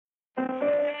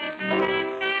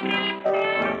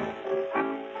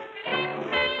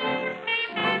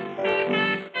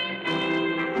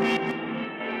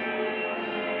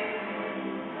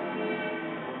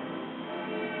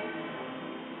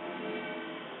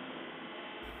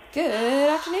Good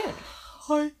afternoon.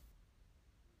 Hi.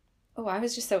 Oh, I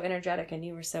was just so energetic and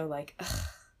you were so like, ugh.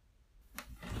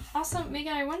 Also,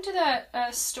 Megan, I went to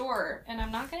that store, and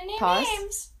I'm not going to name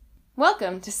names.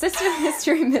 Welcome to Sister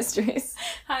History Mysteries.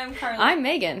 Hi, I'm Carly. I'm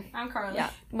Megan. I'm Carly. Yeah.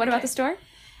 What about the store?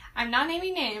 I'm not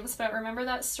naming names, but remember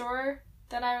that store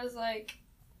that I was like,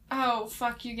 oh,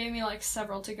 fuck, you gave me like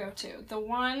several to go to. The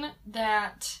one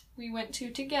that we went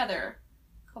to together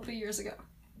a couple years ago.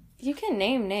 You can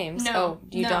name names. No,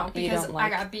 you don't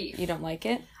like, I got beef. You don't like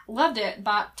it? Loved it,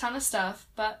 bought a ton of stuff,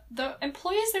 but the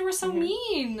employees, they were so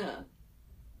mean.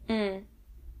 Mm.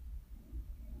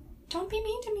 Don't be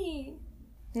mean to me.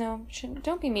 No,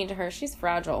 don't be mean to her. She's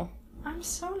fragile. I'm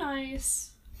so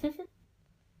nice.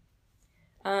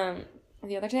 The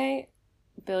other day,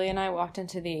 Billy and I walked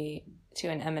to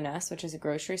an M&S, which is a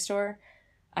grocery store,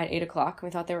 at 8 o'clock. We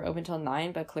thought they were open till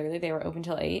 9, but clearly they were open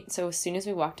till 8. So as soon as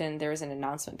we walked in, there was an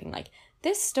announcement being like,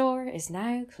 "This store is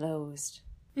now closed."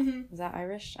 Mm-hmm. Is that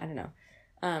Irish? I don't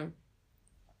know.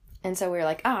 And so we were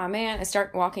like, "Ah, man." I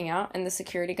start walking out, and the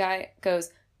security guy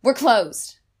goes, "We're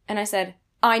closed." And I said,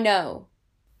 "I know."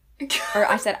 Or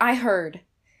I said, "I heard."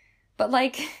 But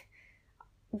like,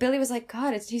 Billy was like,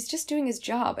 "God, he's just doing his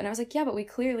job." And I was like, "Yeah, but we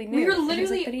clearly knew." We were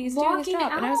literally but he's walking doing his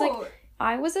job. out. And I was like,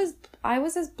 I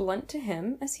was as blunt to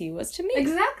him as he was to me.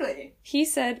 Exactly. He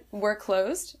said, "We're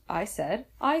closed." I said,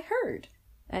 "I heard."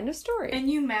 End of story. And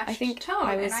you matched tone,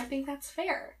 and I think that's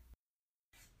fair.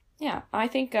 Yeah, I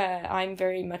think I'm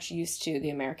very much used to the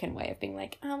American way of being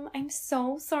like, "I'm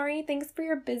so sorry, thanks for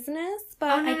your business, but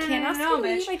I can't ask you to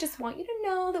leave. I just want you to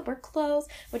know that we're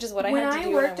closed," which is what I had to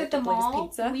do when I worked at the mall.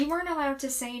 Pizza. We weren't allowed to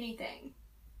say anything.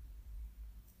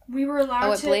 We were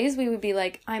allowed at Blaze, we would be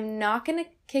like, "I'm not going to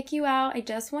kick you out. I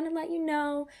just want to let you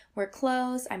know we're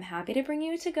closed. I'm happy to bring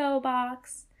you a to-go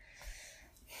box."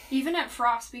 Even at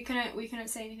Frost, we couldn't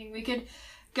say anything. We could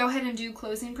go ahead and do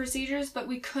closing procedures, but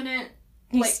we couldn't.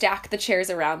 You stack the chairs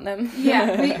around them.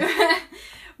 Yeah,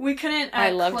 we couldn't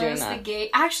I love close doing that. the gate.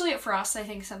 Actually, at Frost, I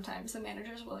think sometimes the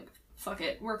managers were like, "Fuck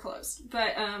it, we're closed."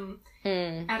 But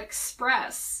at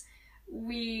Express,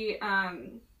 we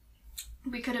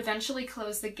could eventually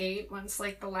close the gate once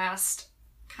like the last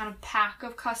kind of pack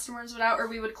of customers would out, or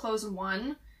we would close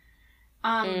one.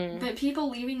 But people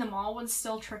leaving the mall would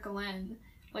still trickle in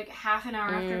like half an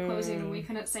hour after closing, and we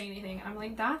couldn't say anything. I'm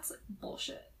like, that's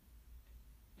bullshit.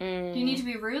 Do you need to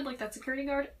be rude like that security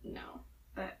guard? No,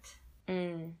 but...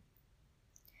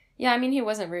 Yeah, I mean, he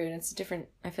wasn't rude. It's different.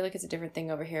 I feel like it's a different thing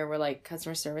over here where, like,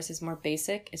 customer service is more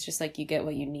basic. It's just, like, you get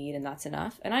what you need and that's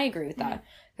enough. And I agree with that.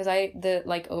 Because the,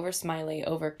 like, over-smiley,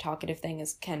 over-talkative thing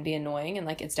can be annoying. And,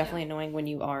 like, it's definitely annoying when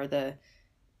you are the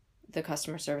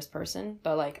customer service person.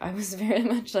 But, like, I was very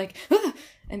much like, "Ah!"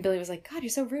 And Billy was like, "God, you're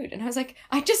so rude." And I was like,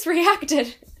 "I just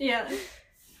reacted." Yeah.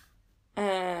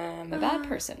 I'm a bad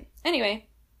person. Anyway...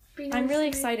 I'm really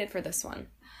excited for this one.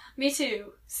 Me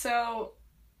too. So,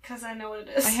 because I know what it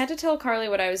is. I had to tell Carly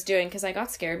what I was doing because I got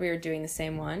scared we were doing the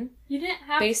same one. You didn't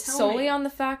have based to tell solely me. on the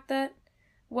fact that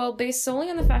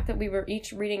we were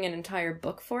each reading an entire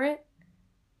book for it.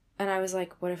 And I was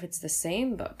like, what if it's the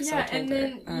same book? So yeah, I told and her,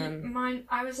 then mine.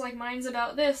 I was like, mine's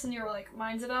about this, and you were like,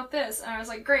 mine's about this, and I was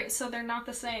like, great, so they're not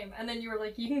the same. And then you were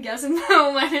like, you can guess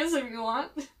what mine is if you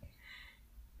want.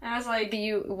 And I was like, but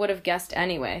you would have guessed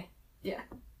anyway. Yeah.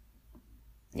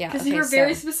 Yeah, because you were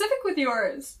very specific with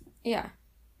yours. Yeah.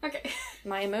 Okay.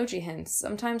 My emoji hints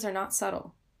sometimes are not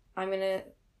subtle.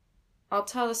 I'll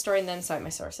tell the story and then cite my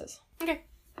sources. Okay.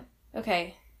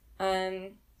 Okay.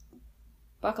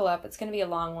 Buckle up. It's going to be a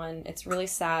long one. It's really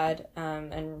sad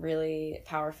and really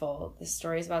powerful. This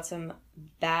story is about some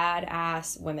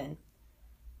badass women.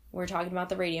 We're talking about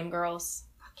the Radium Girls.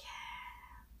 Fuck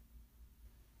yeah.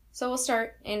 So we'll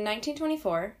start. In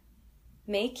 1924,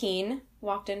 May Keene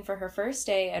walked in for her first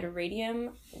day at a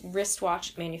radium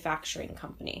wristwatch manufacturing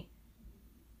company.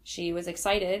 She was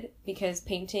excited because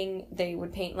they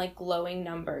would paint like glowing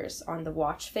numbers on the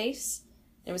watch face.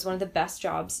 It was one of the best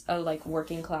jobs a like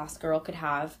working class girl could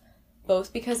have,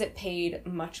 both because it paid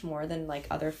much more than like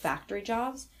other factory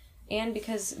jobs and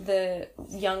because the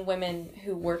young women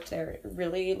who worked there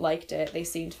really liked it. They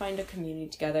seemed to find a community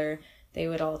together. They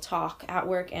would all talk at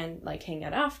work and like hang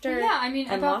out after. Yeah, I mean,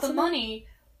 about the money,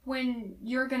 when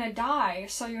you're gonna die,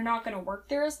 so you're not gonna work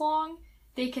there as long,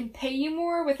 they can pay you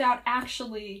more without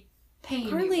actually paying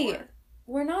you more.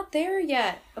 We're not there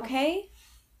yet, okay?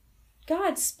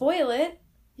 God, spoil it.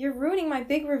 You're ruining my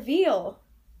big reveal.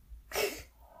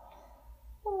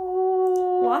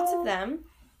 Lots of them.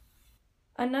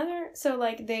 So,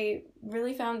 like, they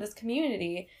really found this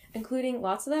community, including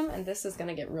lots of them, and this is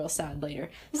gonna get real sad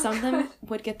later. Some of them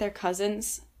would get their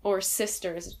cousins or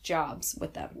sisters' jobs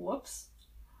with them. Whoops.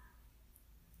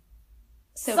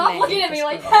 So Stop May, looking at me this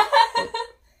like girl- that.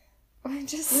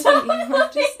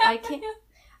 I can't.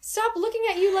 Stop looking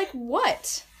at you like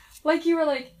what? Like you were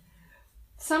like,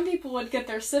 some people would get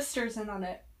their sisters in on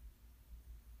it.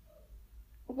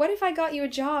 What if I got you a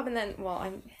job and then, well,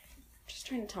 I'm just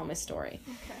trying to tell my story.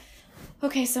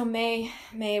 Okay, so May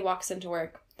walks into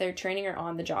work. They're training her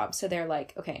on the job. So they're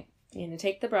like, okay, you're going to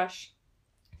take the brush,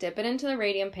 dip it into the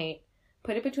radium paint,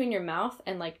 put it between your mouth,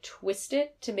 and, like, twist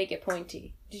it to make it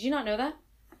pointy. Did you not know that?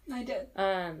 I did.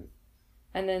 And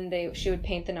then she would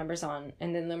paint the numbers on,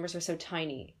 and the numbers were so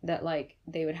tiny that, like,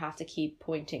 they would have to keep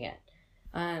pointing it.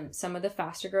 Some of the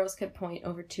faster girls could paint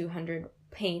over 200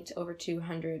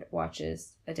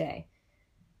 watches a day.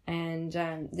 And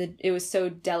it was so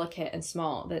delicate and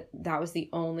small that was the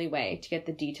only way to get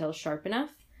the details sharp enough.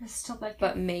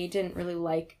 But May didn't really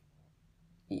like...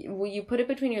 Well, you put it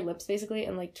between your lips, basically,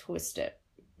 and, like, twist it.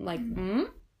 Like,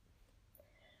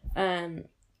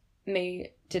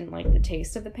 May didn't like the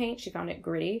taste of the paint. She found it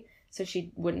gritty, so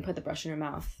she wouldn't put the brush in her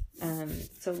mouth.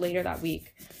 So later that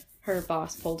week, her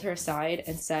boss pulled her aside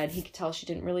and said he could tell she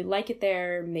didn't really like it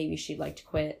there. Maybe she'd like to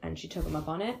quit, and she took him up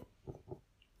on it.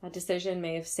 That decision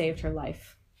may have saved her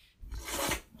life.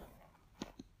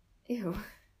 Ew.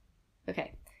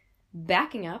 Okay.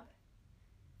 Backing up,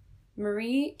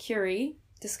 Marie Curie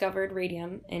discovered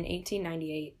radium in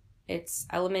 1898. It's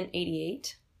element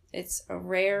 88. It's a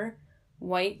rare,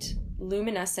 white,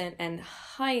 luminescent, and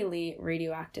highly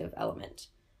radioactive element.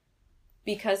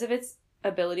 Because of its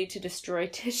ability to destroy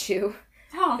tissue,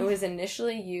 it was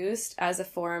initially used as a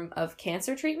form of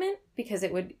cancer treatment because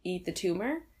it would eat the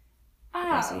tumor.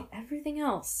 Eat everything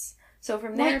else. So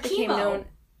from there it became known...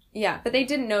 Yeah, but they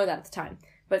didn't know that at the time.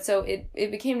 But so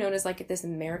it became known as like this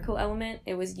miracle element.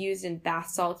 It was used in bath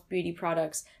salts, beauty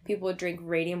products. People would drink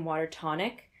radium water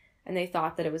tonic, and they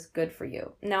thought that it was good for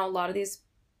you. Now, a lot of these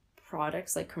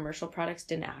products, like commercial products,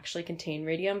 didn't actually contain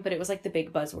radium, but it was like the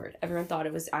big buzzword. Everyone thought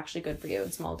it was actually good for you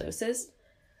in small doses.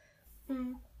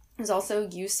 It was also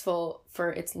useful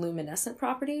for its luminescent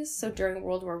properties. So during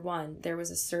World War I, there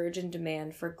was a surge in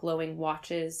demand for glowing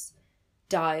watches,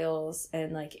 dials,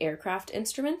 and like aircraft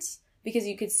instruments, because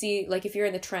you could see, like, if you're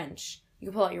in the trench, you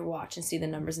can pull out your watch and see the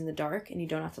numbers in the dark, and you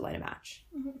don't have to light a match.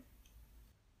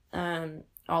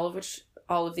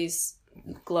 All of these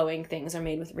glowing things are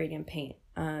made with radium paint.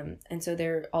 And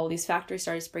so all these factories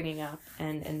started springing up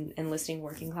and enlisting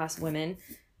working class women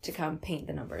to come paint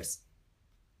the numbers.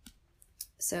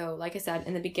 So, like I said,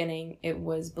 in the beginning, it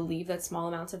was believed that small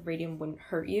amounts of radium wouldn't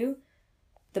hurt you.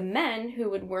 The men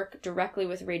who would work directly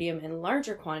with radium in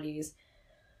larger quantities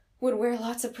would wear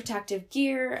lots of protective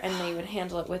gear, and they would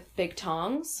handle it with big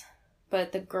tongs.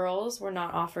 But the girls were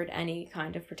not offered any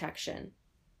kind of protection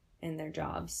in their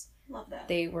jobs. Love that.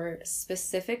 They were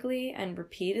specifically and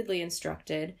repeatedly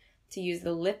instructed to use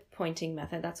the lip pointing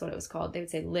method. That's what it was called. They would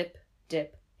say lip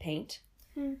dip paint.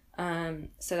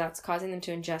 So that's causing them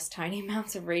to ingest tiny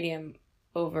amounts of radium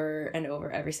over and over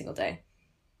every single day.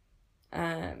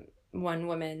 One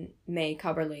woman, May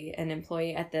Cubberly, an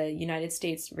employee at the United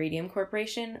States Radium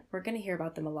Corporation, we're going to hear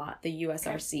about them a lot, the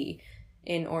USRC,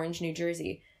 in Orange, New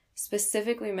Jersey,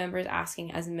 specifically remembers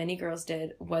asking, as many girls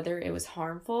did, whether it was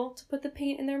harmful to put the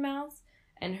paint in their mouths,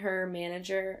 and her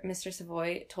manager, Mr.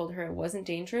 Savoy, told her it wasn't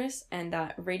dangerous and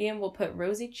that radium will put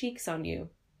rosy cheeks on you.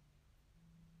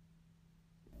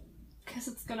 Because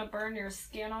it's going to burn your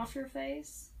skin off your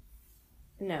face?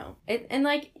 No.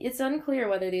 It's unclear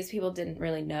whether these people didn't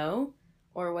really know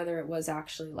or whether it was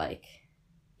actually like,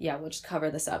 yeah, we'll just cover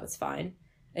this up, it's fine.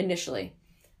 Initially.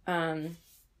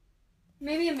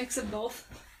 Maybe a mix of both.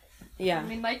 Yeah. I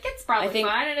mean, like, it's probably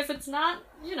fine, and if it's not,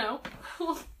 you know.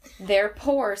 They're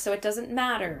poor, so it doesn't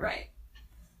matter. Right.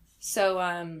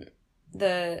 So,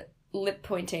 the lip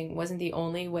pointing wasn't the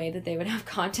only way that they would have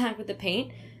contact with the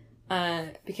paint,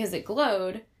 because it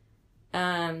glowed.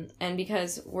 And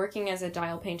because working as a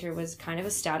dial painter was kind of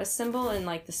a status symbol in,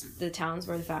 like, the towns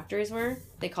where the factories were,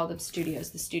 they called them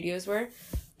studios. The studios were.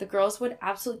 The girls would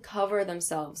absolutely cover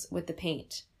themselves with the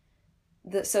paint.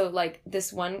 So, like,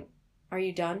 this one... Are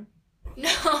you done?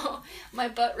 No. My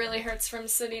butt really hurts from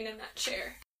sitting in that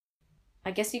chair.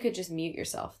 I guess you could just mute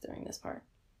yourself during this part.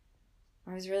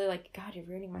 I was really like, God, you're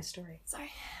ruining my story.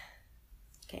 Sorry.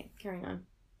 Okay, carrying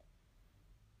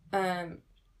on.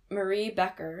 Marie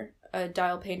Becker, a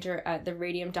dial painter at the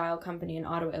Radium Dial Company in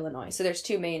Ottawa, Illinois. So there's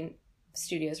two main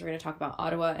studios we're going to talk about,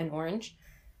 Ottawa and Orange.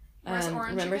 Where's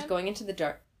Orange remembers again? Going into the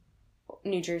dark...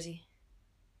 New Jersey.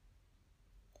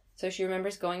 So she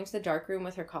remembers going into the dark room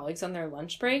with her colleagues on their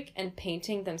lunch break and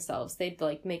painting themselves. They'd,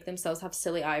 like, make themselves have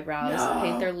silly eyebrows,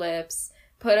 paint their lips,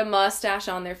 put a mustache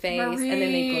on their face, Marie. and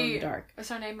then they'd glow in the dark. What's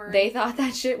her name, Marie? They thought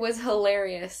that shit was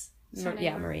hilarious.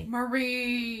 Yeah, Marie.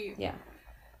 Marie! Yeah.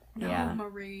 No, yeah.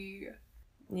 Marie.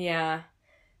 Yeah.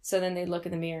 So then they'd look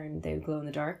in the mirror and they would glow in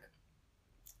the dark.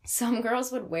 Some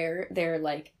girls would wear their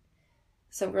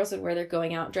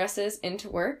going out dresses into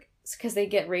work because they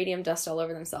get radium dust all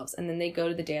over themselves. And then they go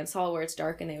to the dance hall where it's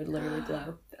dark and they would literally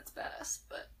glow. That's badass,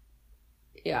 but...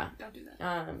 Yeah. Don't do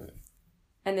that.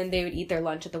 And then they would eat their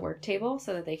lunch at the work table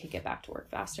so that they could get back to work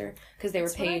faster. Because they were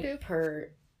paid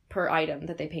per item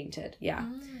that they painted. Yeah.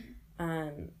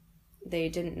 They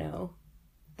didn't know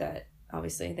that,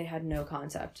 obviously, they had no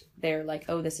concept. They're like,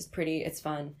 oh, this is pretty, it's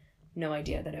fun. No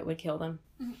idea that it would kill them.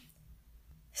 Mm-hmm.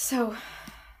 So,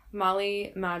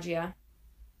 Molly Maggia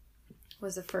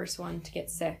was the first one to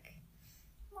get sick.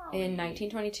 Molly. In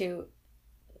 1922.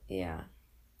 Yeah.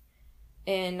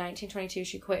 In 1922,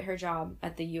 she quit her job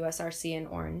at the USRC in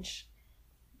Orange.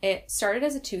 It started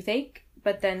as a toothache,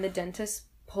 but then the dentist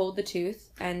pulled the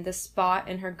tooth, and the spot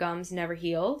in her gums never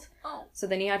healed. Oh. So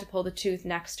then he had to pull the tooth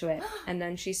next to it, and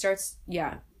then she starts,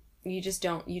 you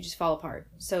just fall apart.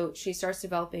 So she starts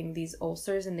developing these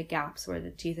ulcers in the gaps where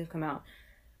the teeth have come out.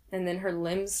 And then her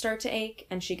limbs start to ache,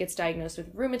 and she gets diagnosed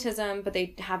with rheumatism, but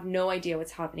they have no idea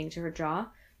what's happening to her jaw.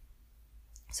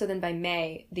 So then by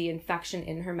May, the infection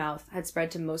in her mouth had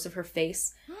spread to most of her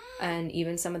face and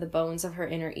even some of the bones of her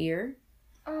inner ear.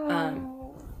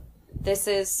 Oh. This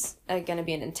is going to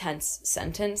be an intense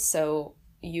sentence, so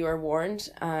you are warned.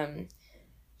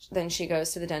 Then she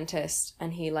goes to the dentist,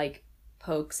 and he,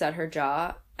 pokes at her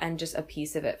jaw, and just a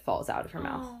piece of it falls out of her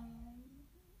mouth.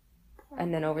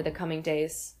 And then over the coming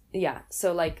days,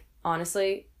 so,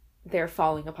 honestly, they're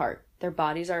falling apart. Their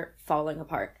bodies are falling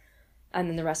apart. And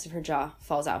then the rest of her jaw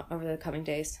falls out over the coming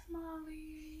days.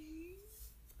 Molly.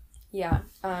 Yeah,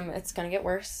 it's gonna get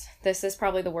worse. This is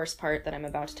probably the worst part that I'm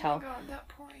about to tell. Oh my god, that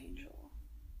poor angel.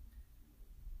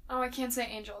 Oh, I can't say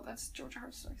angel. That's George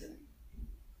Hartsock's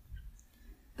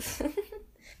thing.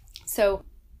 So,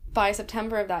 by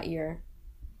September of that year,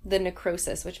 the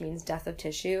necrosis, which means death of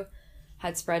tissue,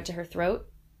 had spread to her throat.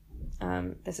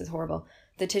 This is horrible.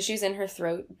 The tissues in her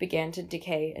throat began to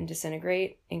decay and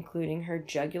disintegrate, including her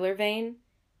jugular vein.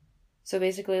 So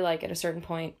basically, at a certain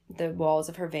point, the walls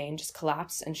of her vein just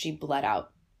collapsed and she bled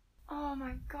out. Oh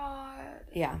my god.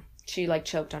 Yeah. She,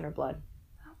 choked on her blood.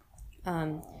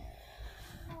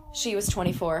 She was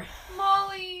 24.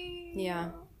 Molly! Yeah.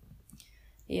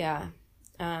 Yeah.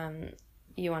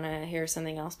 You want to hear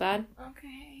something else bad?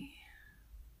 Okay.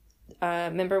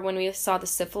 Remember when we saw the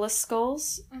syphilis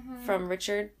skulls from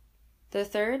Richard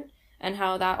III, and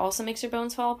how that also makes your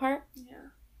bones fall apart? Yeah.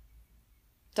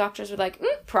 Doctors were like,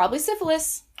 probably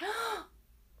syphilis.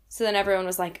 So then everyone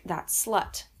was like, that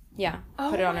slut. Yeah.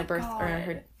 Put it on her birth, or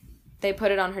her. They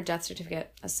put it on her death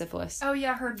certificate as syphilis. Oh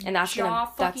yeah, her jaw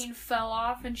fucking fell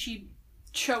off, and she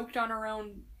choked on her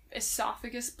own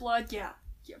esophagus blood. Yeah,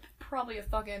 probably a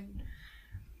fucking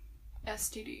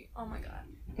STD. Oh my god.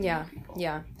 Yeah,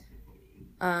 yeah.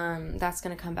 That's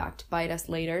gonna come back to bite us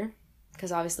later.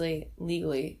 Because obviously,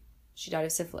 legally, she died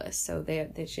of syphilis, so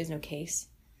she has no case.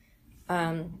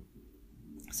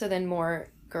 So then more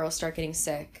girls start getting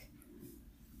sick.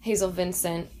 Hazel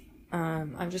Vincent,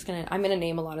 I'm gonna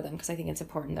name a lot of them because I think it's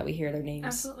important that we hear their names.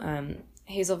 Absolutely.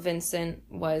 Hazel Vincent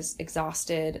was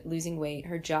exhausted, losing weight,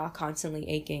 her jaw constantly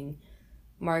aching.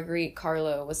 Marguerite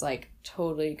Carlo was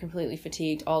totally, completely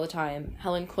fatigued all the time.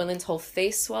 Helen Quinlan's whole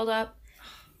face swelled up,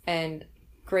 and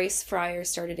Grace Fryer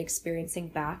started experiencing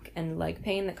back and leg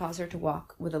pain that caused her to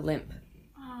walk with a limp.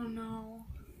 Oh, no.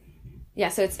 Yeah,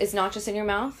 so it's not just in your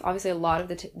mouth. Obviously, a lot of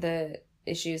the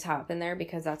issues happen there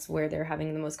because that's where they're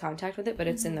having the most contact with it, but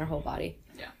it's in their whole body.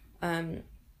 Yeah.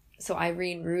 So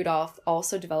Irene Rudolph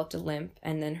also developed a limp,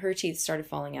 and then her teeth started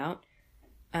falling out.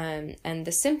 And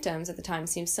the symptoms at the time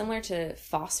seemed similar to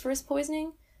phosphorus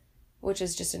poisoning, which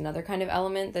is just another kind of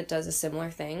element that does a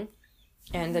similar thing.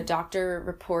 And the doctor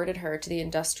reported her to the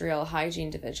Industrial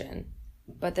Hygiene Division.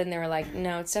 But then they were like,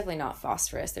 no, it's definitely not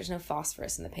phosphorus. There's no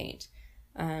phosphorus in the paint.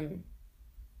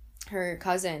 Her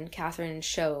cousin, Catherine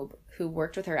Shobe, who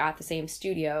worked with her at the same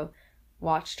studio,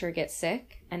 watched her get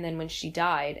sick. And then when she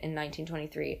died in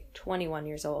 1923, 21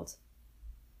 years old.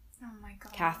 Oh my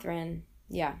god. Catherine,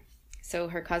 yeah. So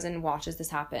her cousin watches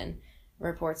this happen,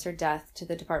 reports her death to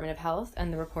the Department of Health,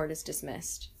 and the report is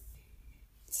dismissed.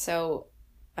 So,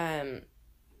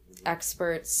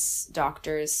 experts,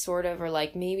 doctors sort of are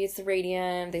like, maybe it's the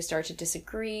radium. They start to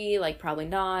disagree, probably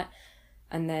not.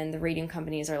 And then the radium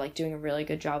companies are doing a really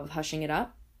good job of hushing it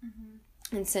up.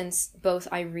 Mm-hmm. And since both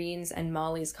Irene's and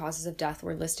Molly's causes of death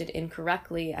were listed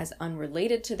incorrectly as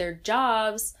unrelated to their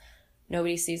jobs,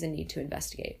 nobody sees a need to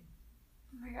investigate.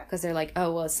 Oh my god. Because they're like,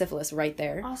 oh, well, it's syphilis right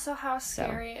there. Also, how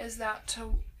scary is that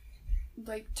to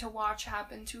like, to watch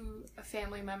happen to a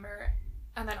family member,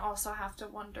 and then also have to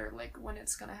wonder, like, when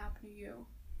it's gonna happen to you.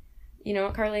 You know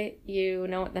what, Carly? You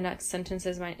know what the next sentence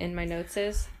is in my notes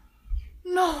is?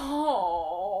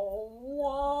 No.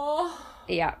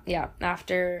 Yeah.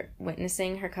 After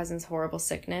witnessing her cousin's horrible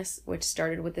sickness, which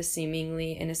started with a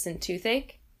seemingly innocent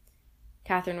toothache,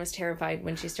 Catherine was terrified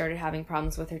when she started having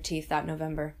problems with her teeth that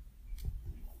November.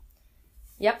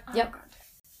 Yep. God.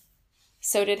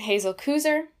 So did Hazel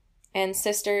Kuzer and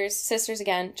sisters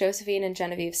again, Josephine and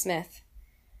Genevieve Smith.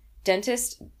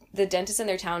 The dentist in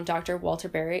their town, Dr. Walter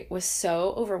Berry, was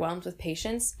so overwhelmed with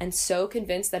patients and so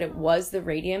convinced that it was the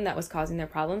radium that was causing their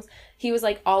problems. He was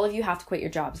like, all of you have to quit your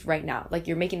jobs right now. Like,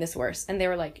 you're making this worse. And they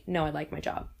were like, no, I like my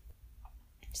job.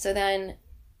 So then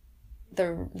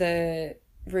the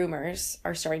rumors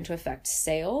are starting to affect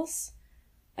sales.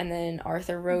 And then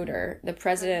Arthur Roeder, the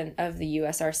president of the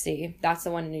USRC, that's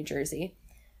the one in New Jersey,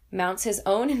 mounts his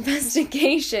own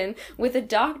investigation with a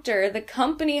doctor the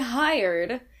company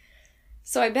hired.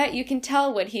 So I bet you can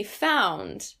tell what he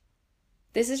found.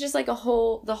 This is just like the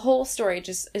whole story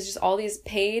is just all these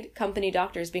paid company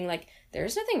doctors being like,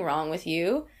 there's nothing wrong with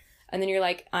you. And then you're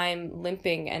like, I'm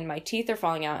limping and my teeth are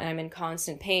falling out and I'm in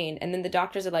constant pain. And then the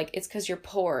doctors are like, it's because you're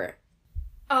poor.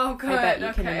 Oh, good. I bet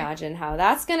you can imagine how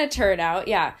that's going to turn out.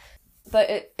 Yeah.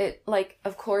 But it like,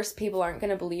 of course, people aren't going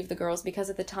to believe the girls because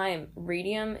at the time,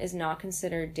 radium is not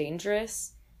considered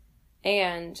dangerous.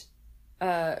 And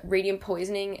radium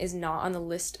poisoning is not on the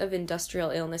list of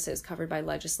industrial illnesses covered by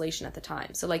legislation at the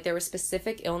time. So, like, there were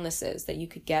specific illnesses that you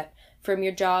could get from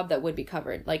your job that would be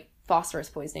covered. Like phosphorus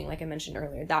poisoning, like I mentioned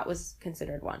earlier. That was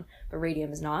considered one. But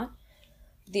radium is not.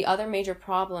 The other major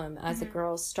problem as the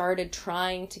girls started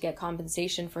trying to get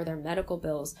compensation for their medical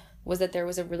bills was that there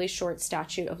was a really short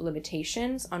statute of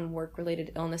limitations on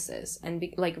work-related illnesses. And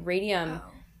radium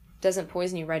doesn't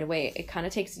poison you right away. It kind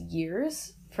of takes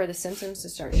years for the symptoms to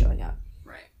start showing up.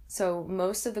 Right. So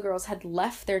most of the girls had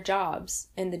left their jobs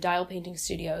in the dial painting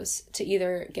studios to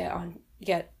either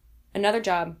get another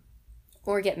job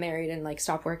or get married and like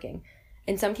stop working.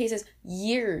 In some cases,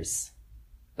 years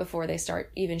before they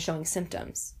start even showing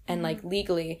symptoms. And like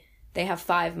legally, they have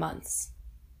 5 months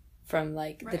from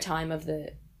like the time of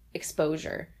the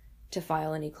exposure to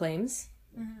file any claims.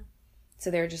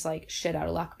 So they're just like shit out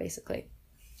of luck, basically.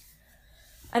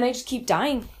 And they just keep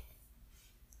dying.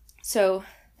 So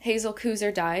Hazel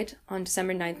Kuzer died on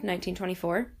December 9th,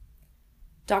 1924.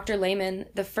 Dr. Lehman,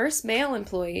 the first male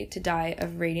employee to die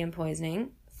of radium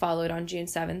poisoning, followed on June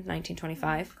 7th,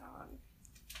 1925.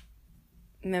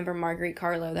 Remember Marguerite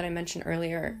Carlo that I mentioned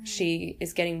earlier? She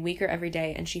is getting weaker every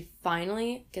day, and she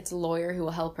finally gets a lawyer who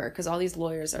will help her, because all these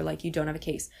lawyers are like, you don't have a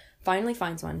case. Finally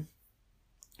finds one.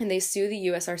 And they sue the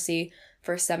USRC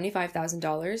for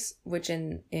 $75,000, which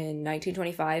in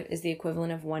 1925 is the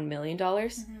equivalent of $1 million.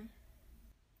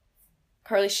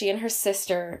 Carly, she and her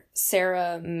sister,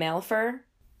 Sarah Malfer,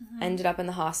 ended up in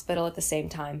the hospital at the same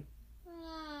time.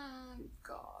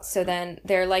 God. So then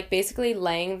they're like basically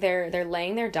laying there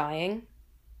dying.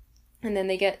 And then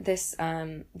they get this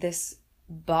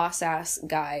boss ass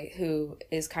guy who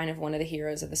is kind of one of the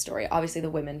heroes of the story. Obviously the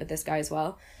women, but this guy as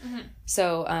well.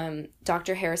 So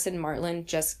Dr. Harrison Martland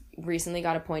just recently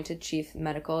got appointed chief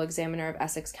medical examiner of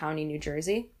Essex County, New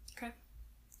Jersey. Okay.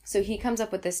 So he comes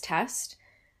up with this test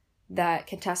that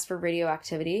can test for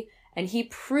radioactivity, and he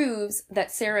proves that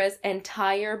Sarah's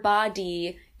entire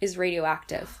body is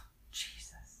radioactive.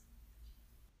 Jesus.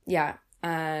 Yeah,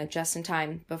 just in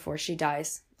time before she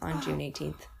dies on June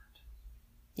 18th.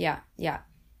 Yeah.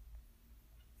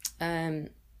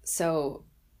 So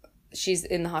she's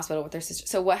in the hospital with her sister.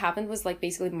 So what happened was like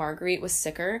basically Marguerite was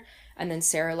sicker, and then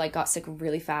Sarah like got sick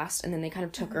really fast, and then they kind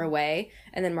of took her away,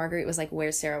 and then Marguerite was like,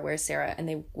 where's Sarah? And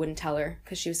they wouldn't tell her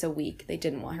because she was so weak. They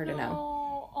didn't want her to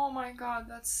know. Oh my God,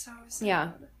 that's so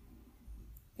sad.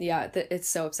 Yeah, it's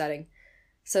so upsetting.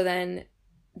 So then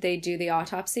they do the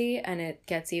autopsy, and it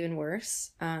gets even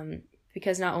worse.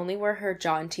 Because not only were her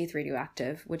jaw and teeth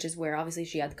radioactive, which is where obviously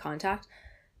she had the contact,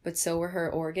 but so were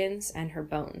her organs and her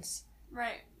bones.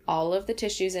 Right. All of the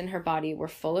tissues in her body were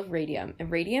full of radium. And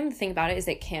radium, the thing about it is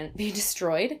it can't be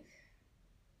destroyed.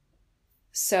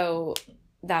 So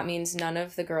that means none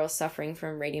of the girls suffering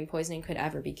from radium poisoning could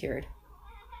ever be cured.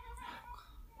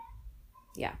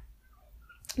 Yeah.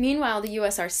 Meanwhile, the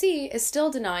USRC is still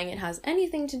denying it has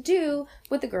anything to do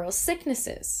with the girls'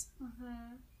 sicknesses.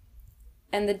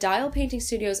 And the dial painting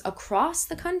studios across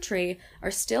the country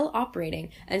are still operating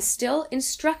and still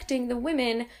instructing the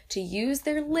women to use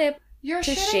their lip to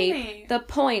shape the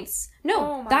points.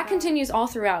 No, that continues all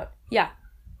throughout. Yeah.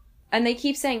 And they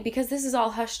keep saying, because this is all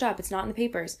hushed up, it's not in the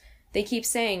papers, they keep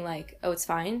saying like, oh, it's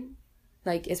fine.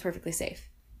 Like, it's perfectly safe.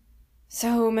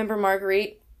 So, remember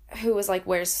Marguerite, who was like,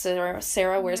 where's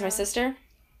Sarah, where's my sister?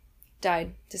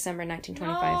 Died December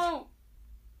 1925. No!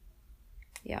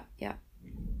 Yeah.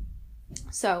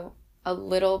 So, a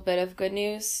little bit of good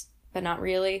news, but not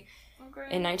really.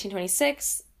 Okay. In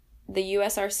 1926, the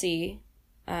USRC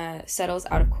settles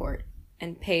out of court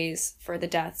and pays for the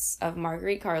deaths of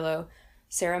Marguerite Carlo,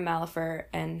 Sarah Malafer,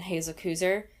 and Hazel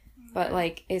Kuzer. But,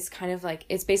 like, it's kind of like,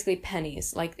 it's basically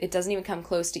pennies. Like, it doesn't even come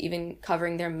close to even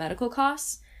covering their medical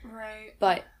costs. Right.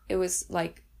 But it was,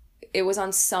 like, it was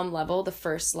on some level the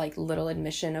first, like, little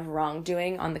admission of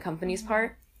wrongdoing on the company's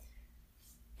part.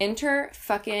 Enter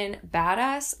fucking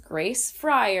badass Grace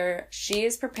Fryer. She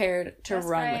is prepared to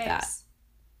run with that.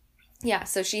 Yeah,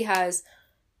 so she has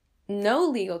no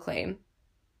legal claim.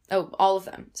 Oh, all of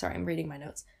them. Sorry, I'm reading my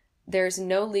notes. There's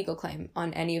no legal claim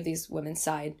on any of these women's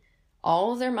side.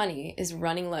 All of their money is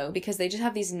running low because they just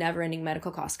have these never-ending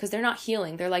medical costs because they're not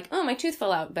healing. They're like, oh, my tooth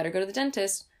fell out. Better go to the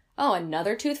dentist. Oh,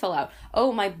 another tooth fell out.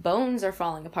 Oh, my bones are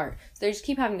falling apart. So they just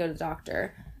keep having to go to the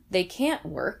doctor. They can't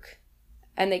work,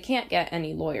 and they can't get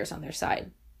any lawyers on their side.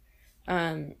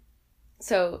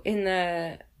 So in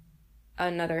the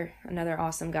another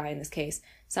awesome guy in this case,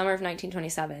 summer of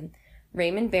 1927,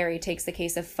 Raymond Barry takes the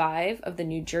case of 5 of the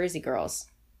New Jersey girls.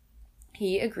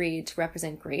 He agreed to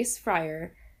represent Grace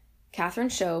Fryer, Catherine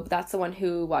Shobe, that's the one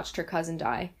who watched her cousin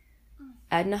die,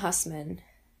 Edna Hussman,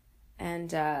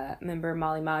 and remember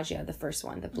Molly Maggia, the first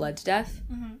one, the bled to death?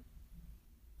 Mm-hmm.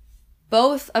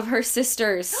 Both of her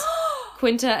sisters,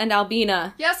 Quinta and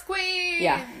Albina. Yes, queen!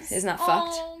 Yeah, isn't that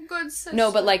fucked? Oh, good sister.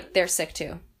 No, but, like, they're sick,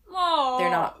 too. Oh.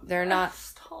 They're not,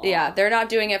 yeah, they're not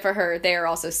doing it for her. They are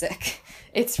also sick.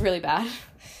 It's really bad.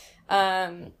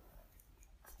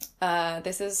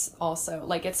 This is also,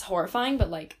 like, it's horrifying, but,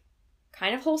 like,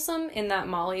 kind of wholesome in that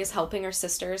Molly is helping her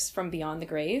sisters from beyond the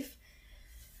grave.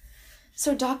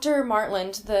 So Dr.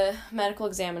 Martland, the medical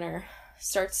examiner,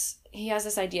 he has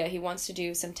this idea. He wants to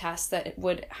do some tests that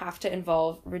would have to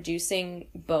involve reducing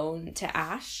bone to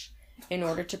ash in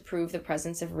order to prove the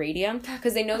presence of radium,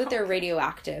 because they know that they're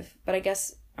radioactive, but I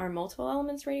guess are multiple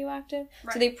elements radioactive?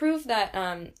 Right. So they proved that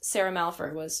Sarah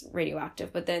Malfer was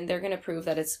radioactive, but then they're going to prove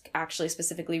that it's actually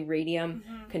specifically radium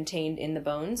contained in the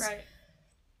bones. Right.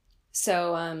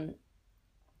 So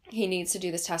he needs to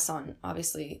do this test on,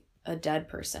 obviously, a dead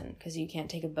person, because you can't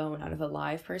take a bone out of a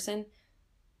live person.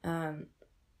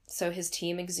 So his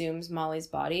team exhumes Molly's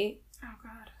body. Oh,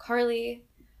 God. Carly,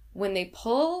 when they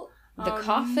pull the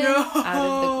coffin out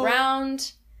of the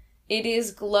ground, it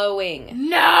is glowing.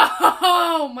 No!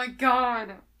 Oh, my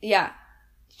God. Yeah.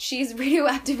 She's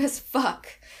radioactive as fuck.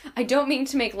 I don't mean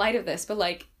to make light of this, but,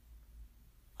 like,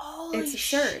 holy it's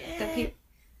absurd. Shit.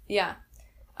 Yeah.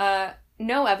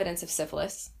 No evidence of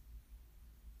syphilis.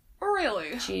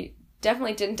 Really? She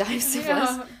definitely didn't die of syphilis.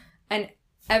 Yeah. And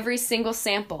every single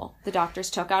sample the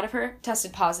doctors took out of her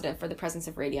tested positive for the presence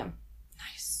of radium.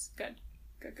 Nice. Good.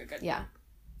 Yeah.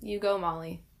 You go,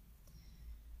 Molly.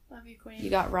 Love you, queen.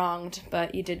 You got wronged,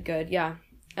 but you did good. Yeah.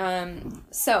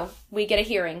 So, we get a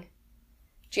hearing.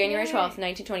 January 12th,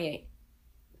 1928.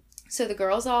 So the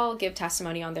girls all give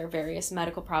testimony on their various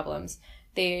medical problems.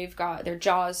 They've got, their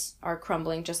jaws are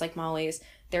crumbling just like Molly's.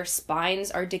 Their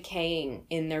spines are decaying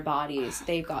in their bodies.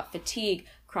 They've got fatigue,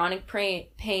 chronic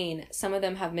pain. Some of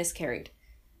them have miscarried.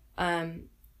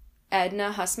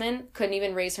 Edna Hussman couldn't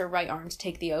even raise her right arm to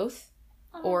take the oath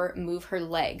or move her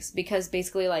legs because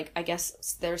basically, like, I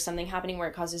guess there's something happening where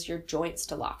it causes your joints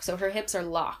to lock. So her hips are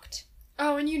locked.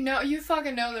 Oh, and you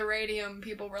fucking know the radium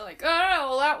people were like,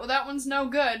 oh, well, that one's no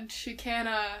good. She can't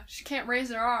raise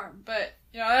her arm. But,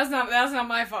 you know, that's not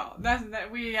my fault.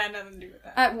 We had nothing to do with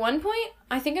that. At one point,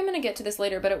 I think I'm gonna get to this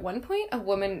later, but at one point, a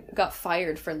woman got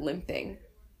fired for limping.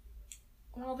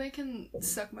 Well, they can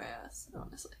suck my ass,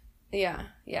 honestly. Yeah.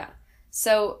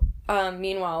 So,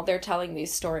 meanwhile, they're telling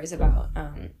these stories about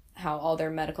how all their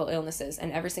medical illnesses,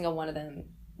 and every single one of them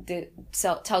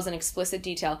tells in explicit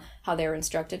detail how they were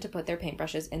instructed to put their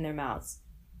paintbrushes in their mouths.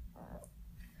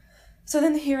 So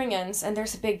then the hearing ends, and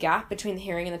there's a big gap between the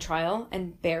hearing and the trial,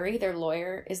 and Barry, their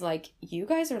lawyer, is like, you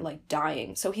guys are, like,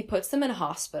 dying. So he puts them in a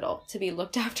hospital to be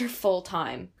looked after full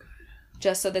time,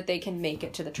 just so that they can make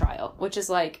it to the trial, which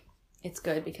is, like, it's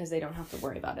good because they don't have to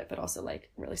worry about it, but also, like,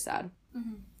 really sad.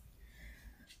 Mm-hmm.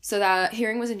 So that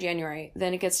hearing was in January,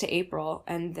 then it gets to April,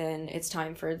 and then it's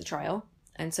time for the trial.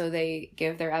 And so they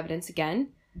give their evidence again,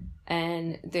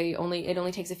 and it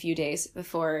only takes a few days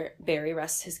before Barry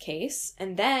rests his case.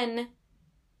 And then,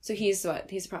 so he's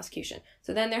the prosecution.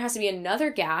 So then there has to be another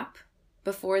gap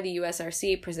before the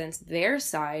USRC presents their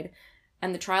side,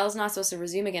 and the trial is not supposed to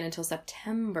resume again until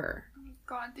September. Oh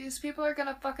God, these people are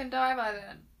gonna fucking die by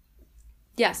then.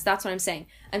 Yes, that's what I'm saying.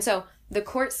 And so the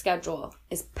court schedule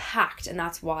is packed, and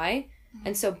that's why.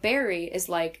 And so Barry is,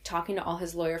 like, talking to all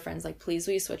his lawyer friends, like, please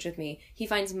will you switch with me? He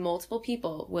finds multiple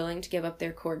people willing to give up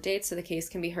their court dates so the case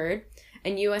can be heard.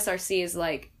 And USRC is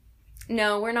like,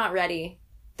 no, we're not ready.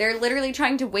 They're literally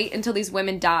trying to wait until these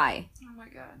women die. Oh my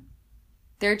god.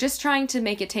 They're just trying to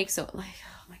make it take so, like,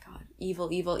 oh my god.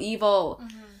 Evil, evil, evil.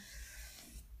 Mm-hmm.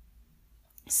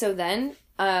 So then,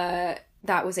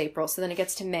 that was April. So then it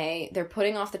gets to May. They're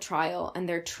putting off the trial, and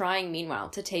they're trying, meanwhile,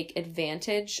 to take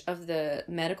advantage of the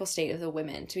medical state of the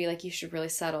women to be like, you should really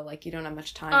settle. Like, you don't have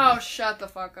much time. Oh, shut the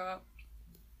fuck up.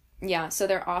 Yeah, so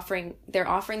they're offering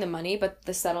the money, but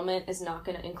the settlement is not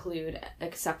going to include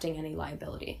accepting any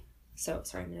liability. So,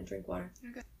 sorry, I'm going to drink water.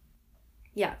 Okay.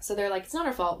 Yeah, so they're like, it's not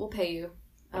our fault. We'll pay you.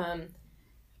 And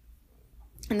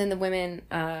then the women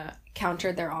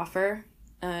countered their offer.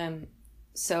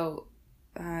 So...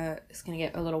 it's gonna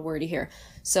get a little wordy here.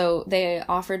 So they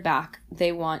offered back,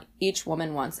 each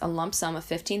woman wants a lump sum of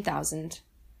 $15,000,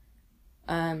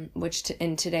 which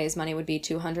in today's money would be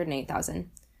 $208,000,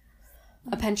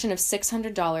 a pension of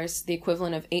 $600, the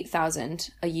equivalent of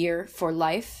 $8,000 a year for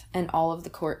life, and all of the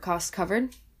court costs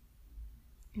covered.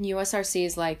 USRC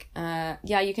is like,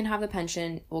 yeah, you can have the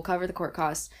pension, we'll cover the court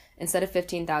costs. Instead of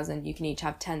 $15,000, you can each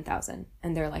have $10,000.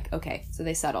 And they're like, okay, so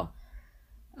they settle.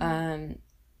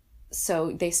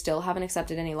 So they still haven't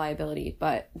accepted any liability,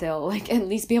 but they'll, like, at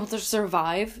least be able to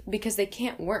survive because they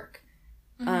can't work.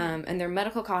 Mm-hmm. And their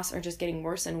medical costs are just getting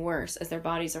worse and worse as their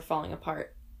bodies are falling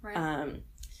apart. Right.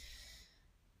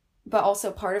 But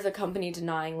also part of the company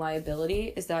denying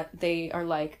liability is that they are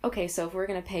like, okay, so if we're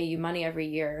going to pay you money every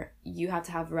year, you have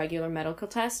to have regular medical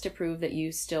tests to prove that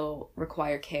you still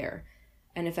require care.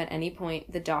 And if at any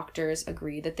point the doctors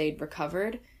agree that they'd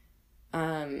recovered,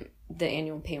 the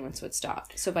annual payments would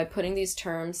stop. So by putting these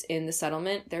terms in the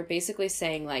settlement, they're basically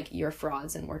saying, like, you're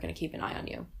frauds and we're going to keep an eye on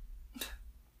you.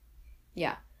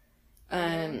 Yeah.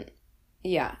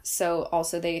 Yeah. So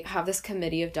also they have this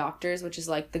committee of doctors, which is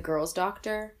like the girls'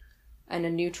 doctor and a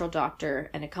neutral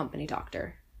doctor and a company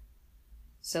doctor.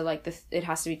 So, like, it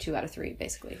has to be 2 out of 3,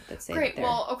 basically. That say great.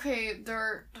 Well, okay,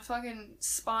 their fucking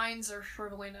spines are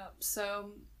shriveling up.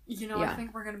 So, I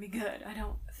think we're going to be good. I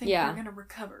don't think we're going to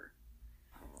recover.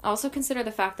 Also consider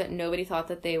the fact that nobody thought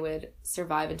that they would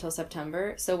survive until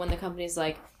September. So when the company's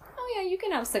like, oh yeah, you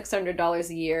can have $600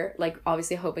 a year, like,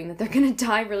 obviously hoping that they're going to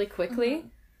die really quickly. Mm-hmm.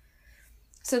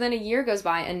 So then a year goes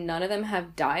by and none of them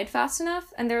have died fast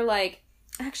enough. And they're like,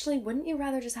 actually, wouldn't you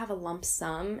rather just have a lump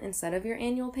sum instead of your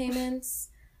annual payments?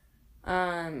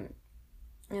 And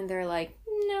they're like,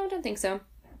 no, don't think so.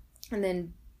 And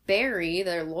then Barry,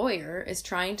 their lawyer, is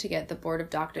trying to get the board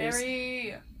of doctors...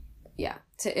 Barry! Yeah,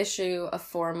 to issue a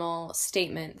formal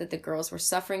statement that the girls were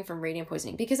suffering from radium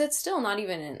poisoning. Because it's still not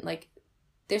even,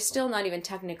 they're still not even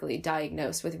technically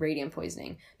diagnosed with radium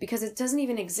poisoning. Because it doesn't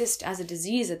even exist as a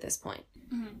disease at this point.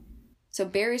 Mm-hmm. So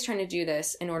Barry's trying to do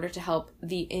this in order to help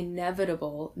the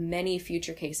inevitable many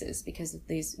future cases. Because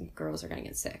these girls are going to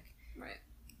get sick. Right.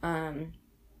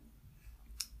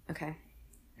 Okay.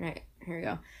 Right, here we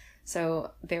go.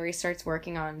 So Barry starts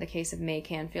working on the case of May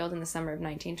Canfield in the summer of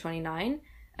 1929.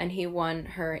 And he won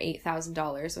her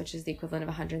 $8,000, which is the equivalent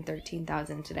of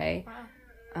 $113,000 today.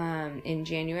 Wow. In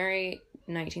January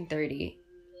 1930,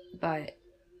 but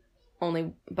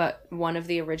one of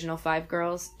the original 5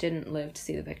 girls didn't live to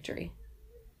see the victory.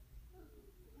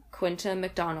 Quinta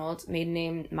McDonald, maiden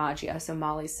name Magia, so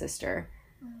Molly's sister,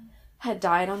 had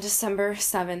died on December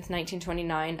 7th,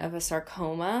 1929 of a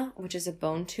sarcoma, which is a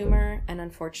bone tumor, and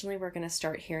unfortunately we're going to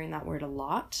start hearing that word a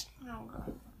lot. Oh,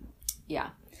 God. Yeah.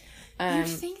 You'd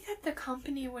think that the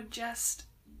company would just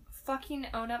fucking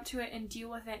own up to it and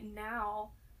deal with it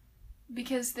now,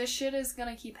 because this shit is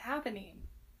gonna keep happening.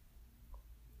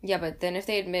 Yeah, but then if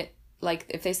they admit, like,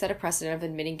 if they set a precedent of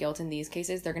admitting guilt in these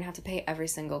cases, they're gonna have to pay every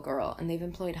single girl, and they've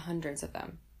employed hundreds of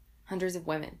them. Hundreds of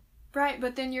women. Right,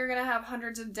 but then you're gonna have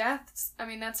hundreds of deaths. I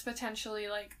mean, that's potentially,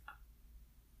 like,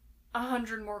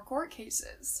 100 more court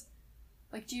cases.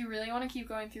 Like, do you really want to keep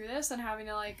going through this and having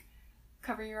to, like,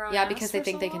 cover your own ass because they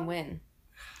think they can win.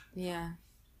 Yeah.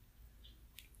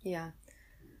 Yeah.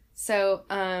 So,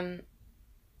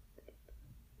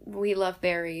 we love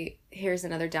Barry. Here's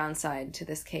another downside to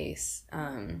this case.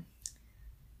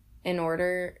 In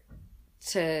order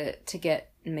to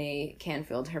get May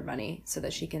Canfield her money so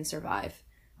that she can survive,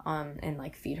 and,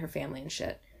 like, feed her family and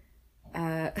shit,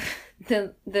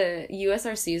 the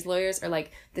USRC's lawyers are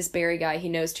like, this Barry guy, he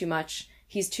knows too much.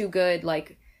 He's too good,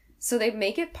 like... So they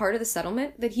make it part of the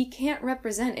settlement that he can't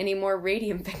represent any more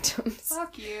radium victims.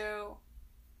 Fuck you.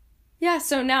 Yeah,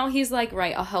 so now he's like,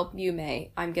 right, I'll help you,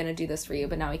 May. I'm gonna do this for you,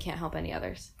 but now he can't help any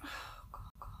others. Oh, God.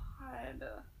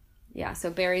 kinda. Yeah,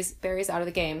 so Barry's out of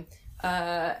the game.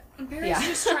 Barry's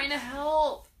just trying to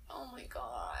help. Oh my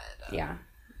god. Yeah.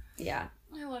 Yeah.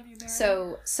 I love you, Barry.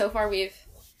 So far we've...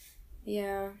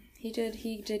 Yeah, he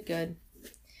did good.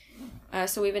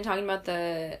 So we've been talking about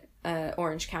the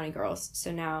Orange County girls.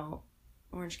 So now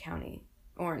Orange,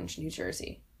 New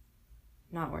Jersey.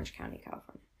 Not Orange County,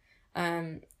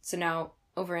 California. So now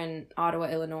over in Ottawa,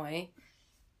 Illinois,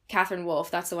 Catherine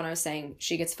Wolfe, that's the one I was saying,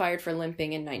 she gets fired for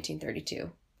limping in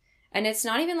 1932. And it's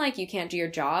not even like you can't do your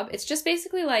job. It's just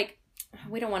basically like,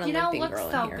 we don't want a limping girl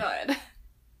in here. Good.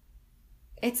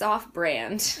 It's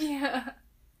off-brand. Yeah.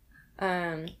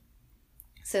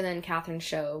 So then Catherine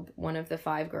Shobe, one of the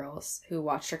 5 girls who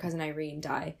watched her cousin Irene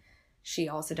die, she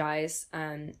also dies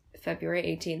February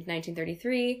 18th,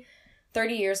 1933,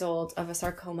 30 years old, of a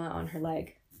sarcoma on her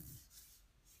leg.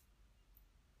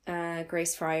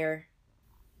 Grace Fryer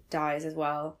dies as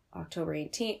well, October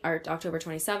 27th,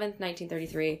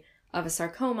 1933, of a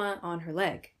sarcoma on her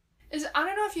leg. I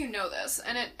don't know if you know this,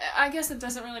 and I guess it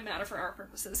doesn't really matter for our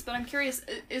purposes, but I'm curious,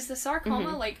 is the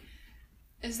sarcoma, like,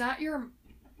 is that your,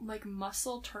 like,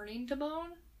 muscle turning to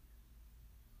bone?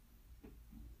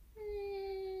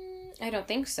 I don't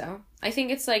think so. I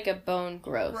think it's like a bone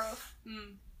growth.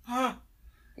 Huh.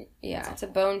 Yeah, it's a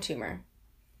bone tumor.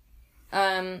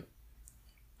 I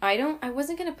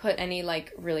wasn't gonna put any,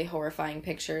 like, really horrifying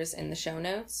pictures in the show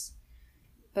notes,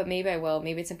 but maybe I will.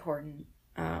 Maybe it's important.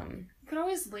 You could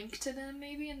always link to them,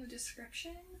 maybe, in the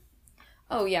description.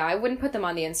 Oh, yeah, I wouldn't put them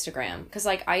on the Instagram, because,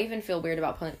 like, I even feel weird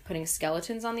about putting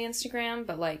skeletons on the Instagram,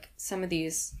 but, like, some of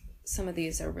these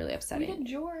are really upsetting. We did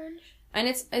George. And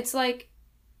it's like...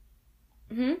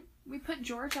 We put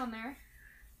George on there.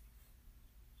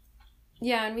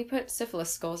 Yeah, and we put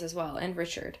syphilis skulls as well, and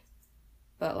Richard.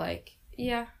 But, like,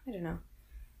 yeah, I don't know.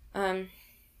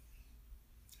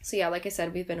 So, yeah, like I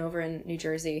said, we've been over in New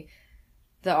Jersey.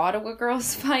 The Ottawa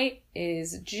girls fight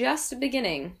is just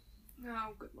beginning.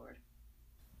 Oh, good lord.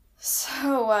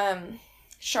 So,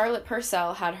 Charlotte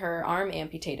Purcell had her arm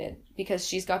amputated because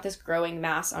she's got this growing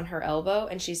mass on her elbow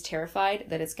and she's terrified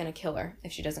that it's going to kill her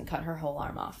if she doesn't cut her whole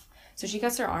arm off. So she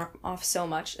cuts her arm off so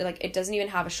much, like, it doesn't even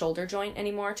have a shoulder joint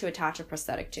anymore to attach a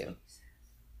prosthetic to.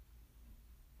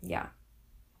 Yeah.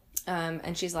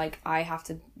 And she's like, I have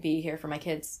to be here for my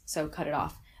kids, so cut it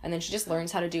off. And then she just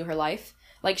learns how to do her life.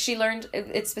 Like, she learned,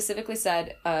 it specifically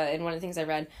said, in one of the things I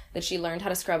read, that she learned how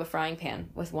to scrub a frying pan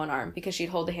with one arm because she'd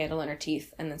hold the handle in her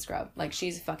teeth and then scrub. Like,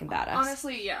 she's a fucking badass.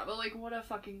 Honestly, yeah, but, like, what a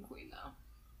fucking queen, though.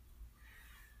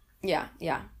 Yeah,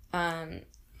 yeah.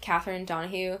 Catherine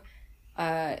Donahue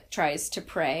tries to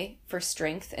pray for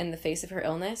strength in the face of her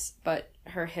illness, but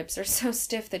her hips are so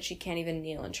stiff that she can't even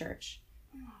kneel in church.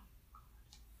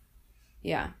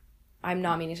 Yeah. I'm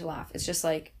not meaning to laugh. It's just,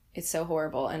 like, it's so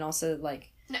horrible. And also, like,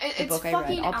 the book I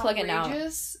read. I'll plug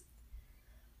outrageous. it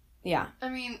now. Yeah. I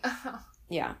mean...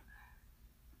 Yeah.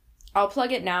 I'll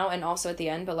plug it now and also at the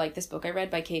end, but, like, this book I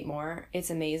read by Kate Moore, it's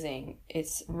amazing.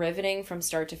 It's riveting from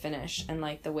start to finish. And,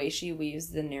 like, the way she weaves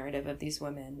the narrative of these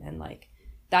women and, like,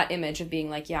 that image of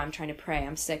being like, yeah, I'm trying to pray,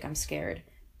 I'm sick, I'm scared,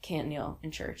 can't kneel in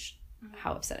church. Mm-hmm.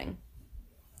 How upsetting.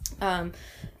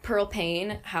 Pearl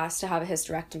Payne has to have a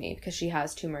hysterectomy because she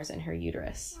has tumors in her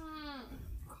uterus.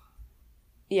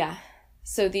 Yeah.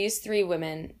 So these 3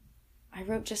 women, I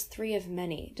wrote just 3 of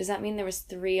many. Does that mean there was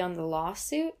 3 on the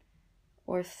lawsuit?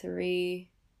 Or 3...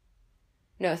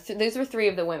 No, those were 3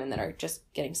 of the women that are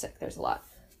just getting sick. There's a lot.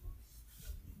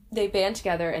 They band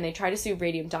together and they try to sue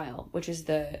Radium Dial, which is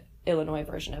the Illinois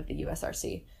version of the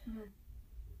USRC. Mm-hmm.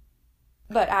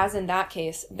 But as in that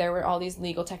case, there were all these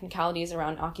legal technicalities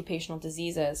around occupational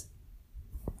diseases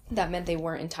that meant they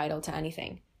weren't entitled to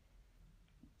anything.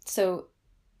 So,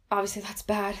 obviously that's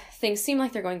bad. Things seem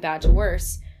like they're going bad to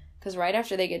worse, because right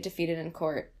after they get defeated in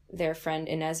court, their friend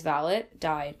Inez Vallet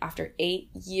died after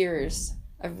 8 years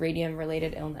of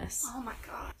radium-related illness. Oh my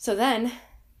god. So then,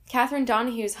 Catherine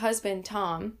Donahue's husband,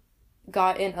 Tom,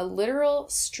 got in a literal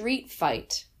street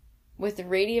fight with the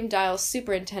Radium Dial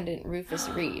superintendent, Rufus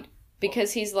Reed.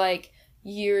 Because he's like,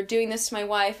 you're doing this to my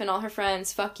wife and all her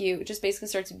friends, fuck you. Just basically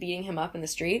starts beating him up in the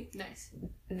street. Nice.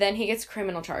 Then he gets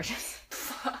criminal charges.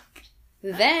 Fuck.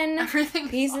 Then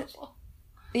everything's awful.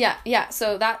 Yeah.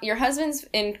 So that your husband's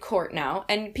in court now,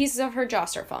 and pieces of her jaw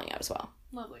start falling out as well.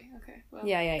 Lovely. Okay. Well,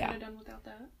 yeah. Could have done without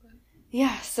that. But...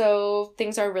 Yeah. So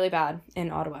things are really bad in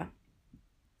Ottawa.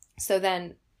 So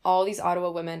then all these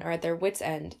Ottawa women are at their wits'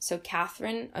 end. So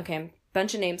Catherine, okay, a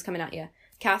bunch of names coming at you.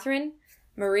 Catherine,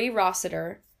 Marie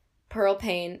Rossiter, Pearl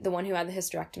Payne, the one who had the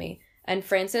hysterectomy, and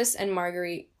Frances and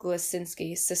Marguerite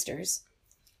Glasinski, sisters,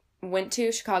 went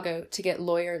to Chicago to get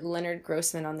lawyer Leonard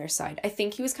Grossman on their side. I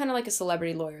think he was kind of like a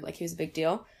celebrity lawyer, like he was a big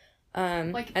deal.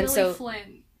 Like and Billy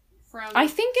Flynn from I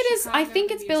think it is. I Chicago think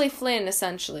the it's Billy Musical. Flynn,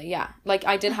 essentially. Yeah. Like,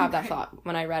 I did have that thought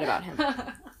when I read about him.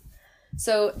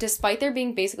 So, despite there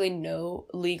being basically no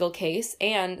legal case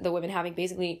and the women having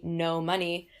basically no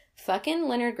money, fucking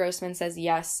Leonard Grossman says,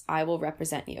 yes, I will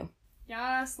represent you.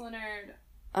 Yes, Leonard.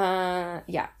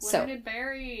 Yeah. Leonard and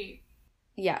Barry.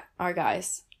 Yeah, our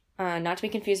guys. Not to be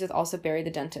confused with also Barry the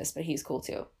dentist, but he's cool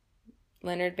too.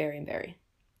 Leonard, Barry, and Barry.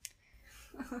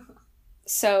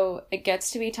 So, it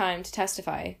gets to be time to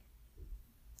testify.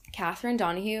 Catherine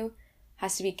Donahue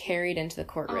has to be carried into the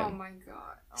courtroom. Oh my god.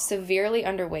 Oh. Severely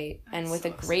underweight and That's with so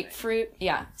a grapefruit,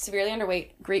 severely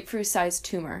underweight, grapefruit-sized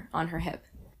tumor on her hip.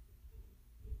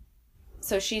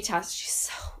 So she's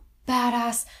so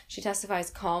badass. She testifies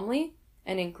calmly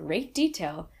and in great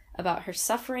detail about her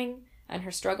suffering and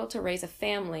her struggle to raise a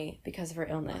family because of her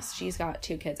illness. She's got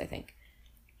 2 kids, I think.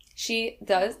 She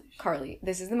does, Carly,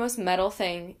 this is the most metal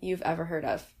thing you've ever heard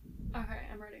of. Okay,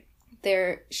 I'm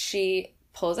ready. She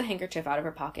pulls a handkerchief out of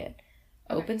her pocket,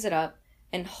 Okay. opens it up,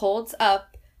 and holds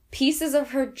up pieces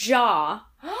of her jaw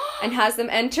and has them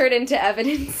entered into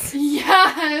evidence.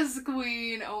 Yes,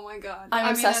 queen. Oh my god.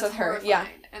 I'm obsessed that's with her. horrifying, Yeah.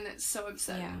 And it's so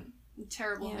upsetting.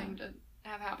 Terrible thing to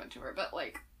have happen to her, but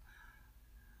like,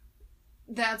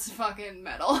 that's fucking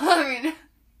metal. I mean,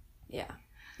 Yeah.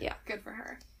 good for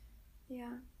her.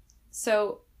 Yeah.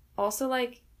 So, also,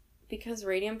 like, because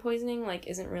radium poisoning, like,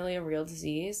 isn't really a real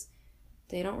disease,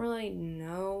 they don't really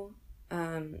know,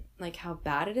 like, how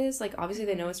bad it is. Like, obviously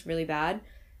they know it's really bad,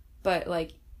 but,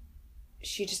 like,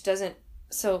 she just doesn't...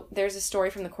 So, there's a story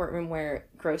from the courtroom where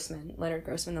Leonard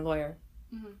Grossman, the lawyer,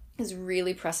 is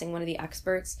really pressing one of the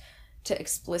experts to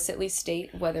explicitly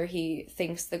state whether he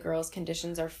thinks the girl's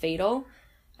conditions are fatal,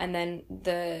 and then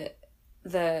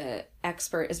the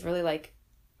expert is really like,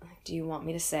 do you want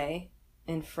me to say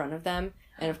in front of them?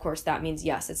 And of course that means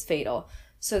yes, it's fatal.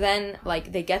 So then,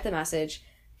 like, they get the message.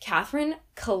 Catherine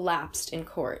collapsed in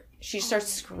court. She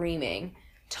starts screaming.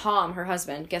 Tom, her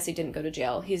husband, guess he didn't go to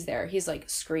jail. He's there. He's, like,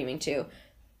 screaming too.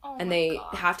 Oh And my they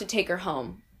God. have to take her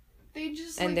home. They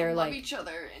just, and like, they're love like- each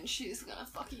other, and she's gonna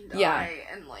fucking die, Yeah.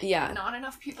 and, like, Yeah. not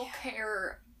enough people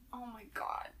care. Oh my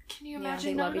god. Can you Yeah,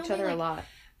 imagine they love not each only, other a like, lot.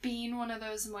 being one of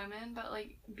those women, but,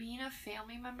 like, being a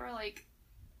family member, like,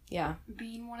 Yeah.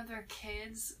 being one of their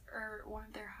kids, or one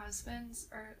of their husbands,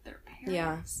 or their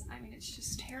parents. I mean, it's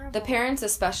just terrible. The parents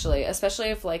especially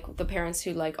if, like, the parents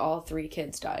who, like, all 3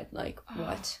 kids died. Like, Oh,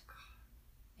 what?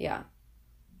 Yeah.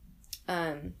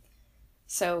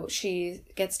 So she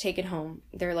gets taken home.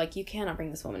 They're like, you cannot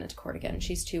bring this woman into court again.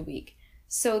 She's too weak.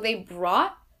 So they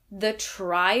brought the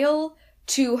trial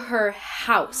to her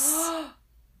house.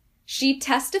 She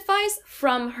testifies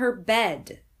from her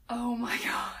bed. Oh my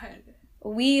god.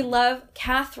 We love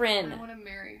Catherine. I want to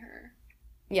marry her.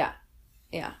 Yeah.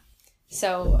 Yeah.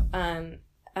 So,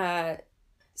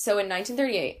 so in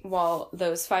 1938, while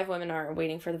those 5 women are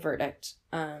waiting for the verdict,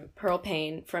 Pearl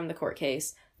Payne from the court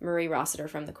case, Marie Rossiter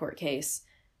from the court case,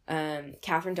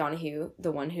 Catherine Donahue,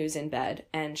 the one who's in bed,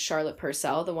 and Charlotte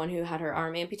Purcell, the one who had her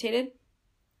arm amputated,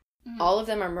 all of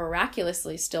them are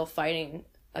miraculously still fighting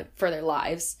for their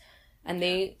lives. And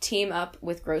they team up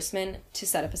with Grossman to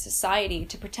set up a society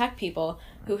to protect people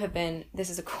who have been, this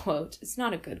is a quote, it's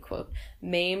not a good quote,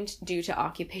 maimed due to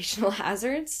occupational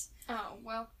hazards. Oh,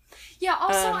 well. Yeah,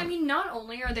 also, I mean, not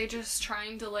only are they just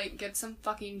trying to, like, get some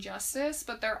fucking justice,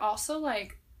 but they're also,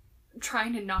 like,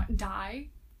 trying to not die.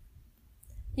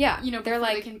 Yeah, You know, they're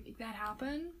before like, they can make that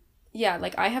happen. yeah,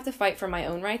 like, I have to fight for my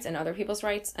own rights and other people's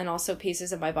rights, and also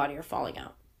pieces of my body are falling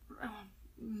out. Oh,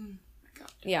 my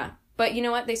god. Yeah. But you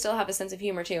know what? They still have a sense of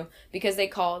humor, too, because they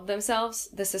call themselves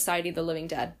the Society of the Living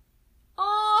Dead.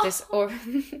 Oh!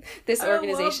 This I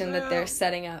organization love that they're them.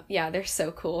 setting up. Yeah, they're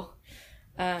so cool.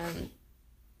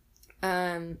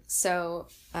 So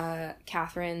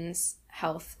Catherine's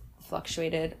health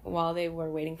fluctuated while they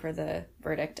were waiting for the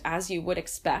verdict, as you would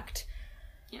expect.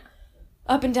 Yeah.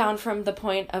 Up and down from the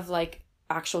point of, like,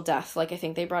 actual death. Like, I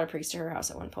think they brought a priest to her house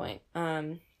at one point.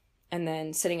 And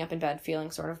then sitting up in bed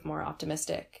feeling sort of more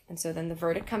optimistic. And so then the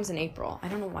verdict comes in April. I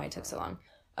don't know why it took so long.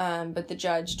 But the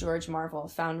judge, George Marvel,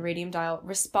 found Radium Dial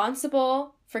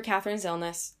responsible for Catherine's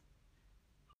illness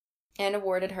and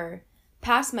awarded her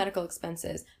past medical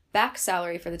expenses, back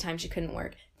salary for the time she couldn't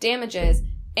work, damages,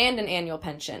 and an annual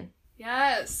pension.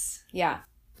 Yes. Yeah.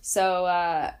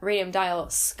 So Radium Dial,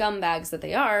 scumbags that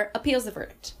they are, appeals the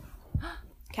verdict.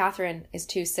 Catherine is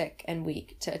too sick and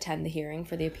weak to attend the hearing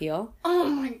for the appeal. Oh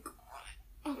my god.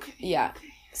 Okay. Yeah. Okay.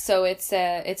 So it's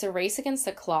a race against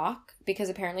the clock, because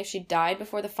apparently if she died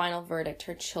before the final verdict,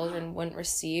 her children wouldn't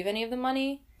receive any of the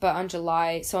money. But on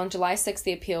July 6th,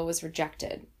 the appeal was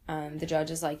rejected. The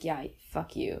judge is like, yeah,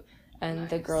 fuck you. And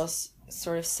the girls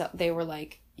sort of, they were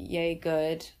like, yay,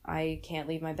 good. I can't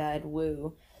leave my bed.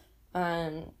 Woo.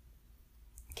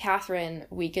 Catherine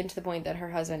weakened to the point that her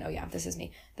husband,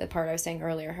 the part I was saying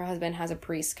earlier, her husband has a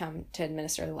priest come to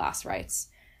administer the last rites.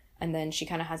 And then she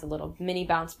kind of has a little mini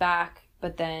bounce back,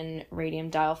 but then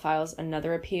Radium Dial files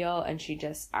another appeal, and she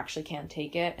just actually can't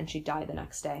take it, and she died the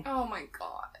next day. Oh my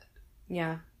god.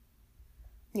 Yeah.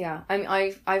 Yeah. I mean,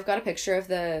 I've got a picture of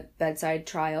the bedside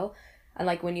trial, and,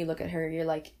 like, when you look at her, you're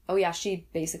like, oh yeah, she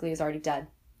basically is already dead.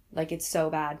 Like, it's so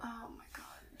bad. Oh my god.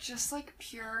 Just, like,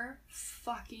 pure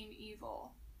fucking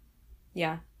evil.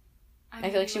 Yeah. I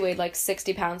feel like she weighed, like,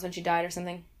 60 pounds when she died or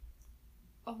something.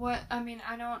 What? I mean,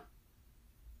 I don't...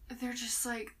 They're just,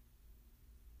 like...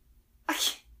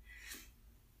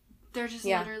 They're just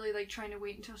literally, like, trying to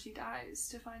wait until she dies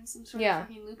to find some sort of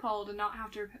fucking loophole to not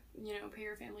have to, pay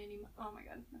her family any... Oh my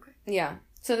god. Okay. Yeah.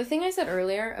 So the thing I said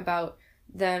earlier about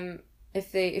them...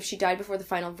 If she died before the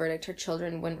final verdict, her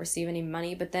children wouldn't receive any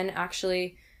money. But then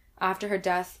actually, after her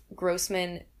death,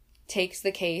 Grossman takes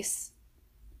the case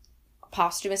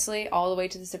posthumously all the way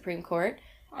to the Supreme Court.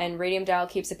 Wow. And Radium Dial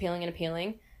keeps appealing and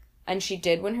appealing. And she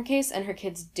did win her case, and her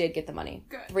kids did get the money.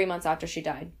 Good. 3 months after she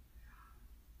died.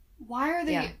 Why are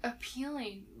they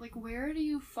appealing? Like, where do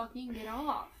you fucking get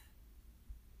off?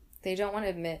 They don't want to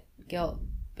admit guilt,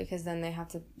 because then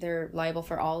they're liable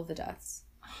for all of the deaths.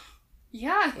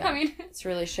 Yeah, I mean... It's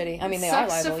really shitty. I mean, they are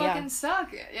liable, sucks to fucking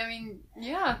suck. I mean,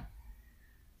 yeah.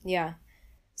 Yeah.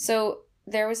 So,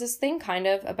 there was this thing kind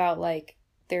of about, like,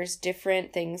 there's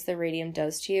different things the radium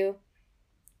does to you.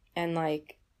 And,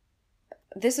 like,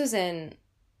 this was in...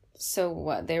 So,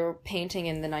 what? They were painting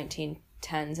in the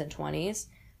 1910s and 20s.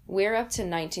 We're up to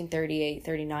 1938,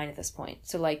 39 at this point.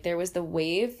 So, like, there was the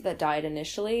wave that died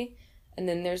initially, and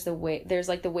then there's the wave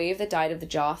that died of the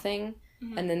jaw thing.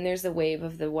 Mm-hmm. And then there's the wave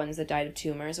of the ones that died of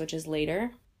tumors, which is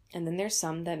later. And then there's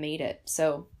some that made it.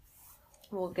 So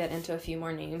we'll get into a few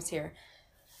more names here.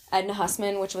 Edna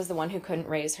Hussman, which was the one who couldn't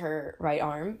raise her right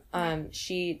arm.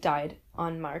 She died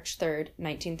on March 3rd,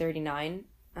 1939,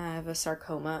 of a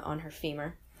sarcoma on her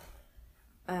femur.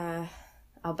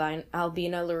 Albina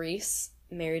Larice,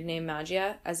 married name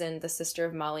Maggia, as in the sister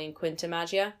of Molly and Quinta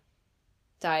Maggia,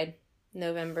 died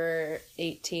November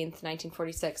 18th,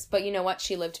 1946. But you know what?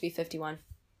 She lived to be 51.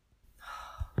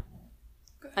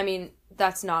 Good. I mean,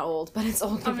 that's not old, but it's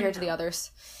old compared to the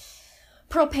others.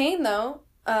 Propane, though,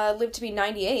 lived to be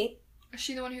 98. Is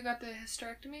she the one who got the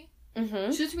hysterectomy?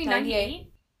 Mm-hmm. She lived to be 98?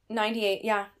 98,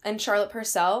 yeah. And Charlotte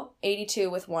Purcell, 82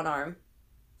 with one arm.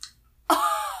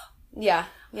 Yeah.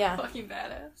 Fucking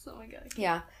badass. Oh my god.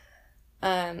 Yeah.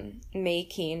 May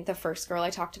Keene, the first girl I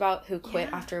talked about, who quit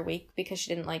after a week because she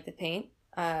didn't like the paint.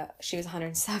 She was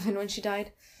 107 when she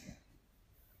died.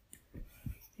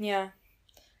 Yeah.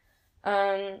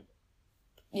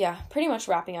 Yeah, pretty much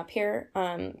wrapping up here.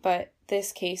 But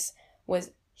this case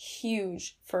was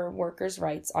huge for workers'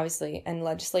 rights, obviously, and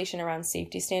legislation around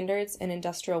safety standards in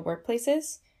industrial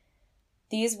workplaces.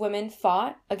 These women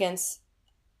fought against,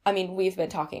 I mean, we've been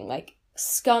talking, like,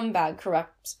 scumbag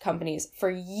corrupt companies for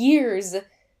years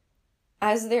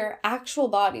as their actual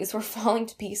bodies were falling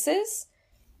to pieces.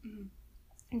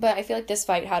 Mm-hmm. But I feel like this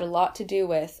fight had a lot to do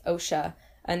with OSHA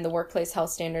and the workplace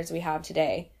health standards we have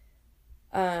today.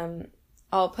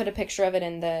 I'll put a picture of it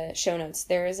in the show notes.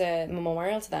 There is a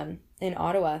memorial to them in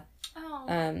Ottawa,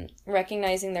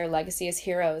 recognizing their legacy as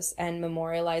heroes and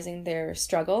memorializing their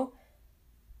struggle.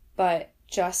 But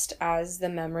just as the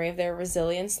memory of their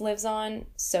resilience lives on,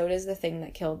 so does the thing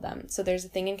that killed them. So there's a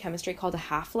thing in chemistry called a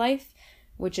half-life,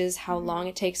 which is how long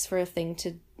it takes for a thing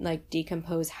to, like,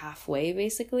 decompose halfway,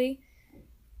 basically.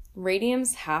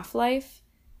 Radium's half-life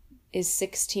is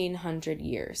 1,600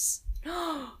 years.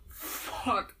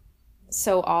 Fuck.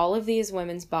 So all of these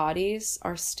women's bodies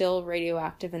are still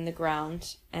radioactive in the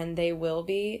ground, and they will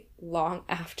be long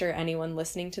after anyone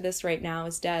listening to this right now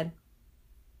is dead.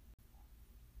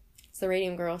 It's the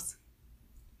Radium Girls.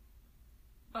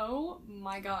 Oh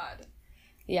my god.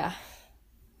 Yeah.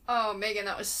 Oh, Megan,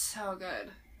 that was so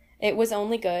good. It was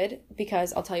only good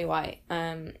because, I'll tell you why.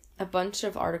 A bunch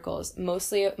of articles,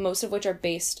 most of which are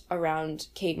based around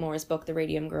Kate Moore's book, The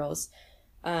Radium Girls.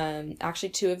 Actually,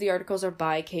 2 of the articles are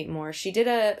by Kate Moore. She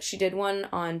did one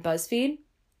on BuzzFeed.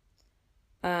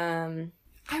 I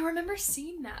remember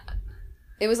seeing that.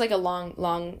 It was like a long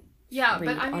read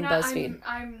but I mean, on BuzzFeed.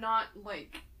 I'm not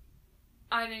like,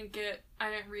 I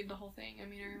didn't read the whole thing. I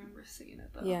mean, I remember seeing it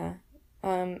though. Yeah.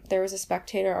 There was a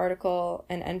Spectator article,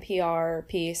 an NPR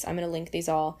piece. I'm going to link these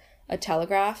all. A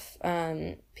Telegraph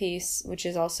piece, which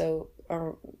is also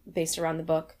based around the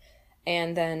book.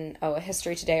 And then, a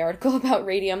History Today article about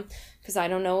radium, because I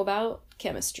don't know about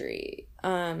chemistry.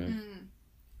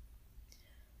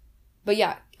 But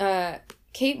yeah,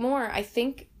 Kate Moore, I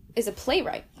think, is a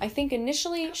playwright. I think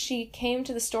initially she came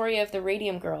to the story of the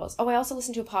Radium Girls. Oh, I also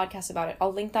listened to a podcast about it.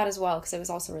 I'll link that as well, because it was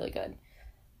also really good.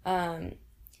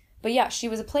 But yeah, she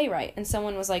was a playwright, and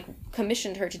someone was, like,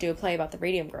 commissioned her to do a play about the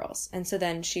Radium Girls. And so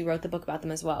then she wrote the book about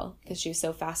them as well, because she was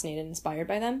so fascinated and inspired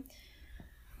by them.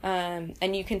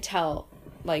 And you can tell,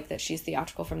 like, that she's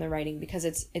theatrical from the writing, because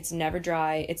it's never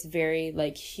dry. It's very,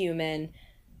 like, human.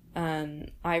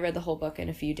 I read the whole book in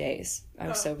a few days. I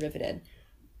was so riveted.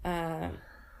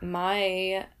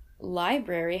 My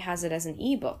library has it as an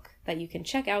ebook that you can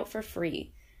check out for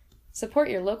free. Support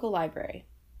your local library.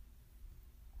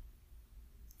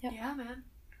 Yep. Yeah, man.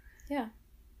 Yeah.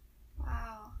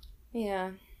 Wow.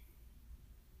 Yeah.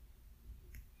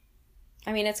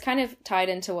 I mean, it's kind of tied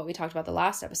into what we talked about the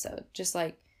last episode. Just,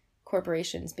 like,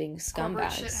 corporations being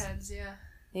scumbags. Corporate shitheads, yeah.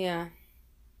 Yeah.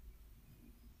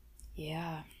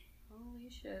 Yeah. Holy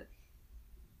shit.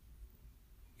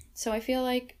 So I feel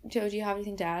like, Joe, do you have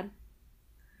anything to add?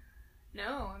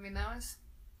 No, I mean, that was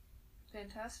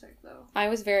fantastic, though. I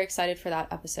was very excited for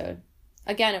that episode.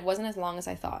 Again, it wasn't as long as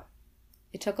I thought.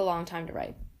 It took a long time to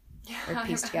write. Or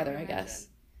piece together, I guess.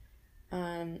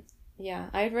 Yeah,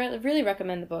 I'd really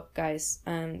recommend the book, guys.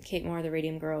 Kate Moore, The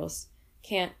Radium Girls.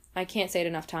 I can't say it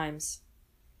enough times.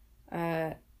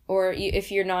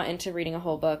 If you're not into reading a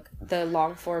whole book, the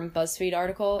long-form BuzzFeed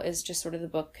article is just sort of the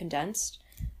book condensed.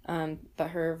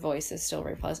 But her voice is still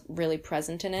really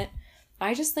present in it.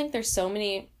 I just think there's so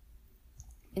many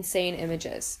insane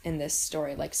images in this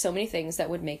story. Like, so many things that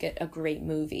would make it a great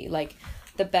movie. Like,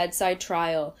 the bedside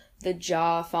trial, the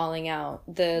jaw falling out,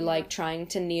 the, like, trying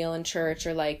to kneel in church,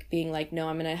 or, like, being like, no,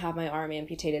 I'm gonna have my arm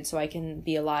amputated so I can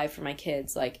be alive for my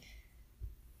kids. Like,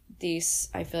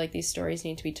 I feel like these stories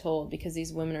need to be told, because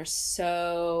these women are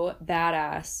so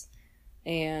badass,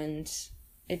 and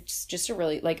it's just a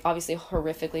really, like, obviously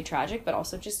horrifically tragic, but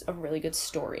also just a really good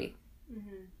story.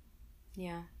 Mm-hmm.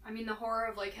 Yeah. I mean, the horror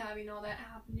of, like, having all that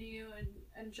happen to you,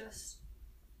 and just,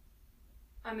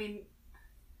 I mean,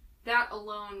 that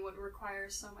alone would require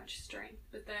so much strength.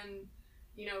 But then,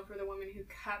 you know, for the women who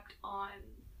kept on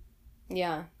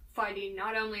fighting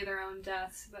not only their own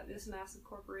deaths, but this massive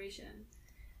corporation,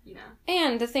 you know.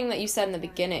 And the thing that you said in the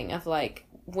beginning of, like,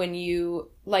 when you,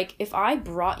 like, if I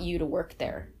brought you to work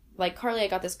there, like, Carly, I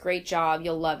got this great job,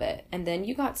 you'll love it, and then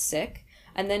you got sick,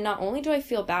 and then not only do I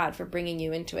feel bad for bringing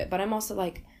you into it, but I'm also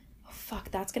like, oh, fuck,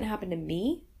 that's gonna happen to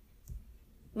me?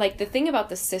 Like, the thing about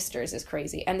the sisters is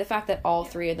crazy, and the fact that all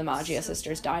three of the Maggia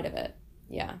sisters died of it.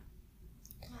 Yeah.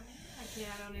 I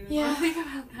don't even want to think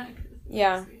about that.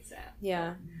 Yeah. Sad.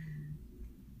 Yeah.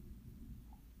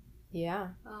 Yeah.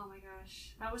 Oh my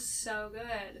gosh. That was so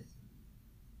good.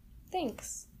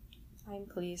 Thanks. I'm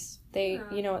pleased.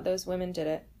 You know what, those women did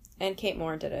it. And Kate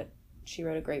Moore did it. She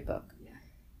wrote a great book. Yeah.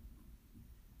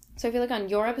 So I feel like on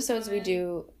your episodes we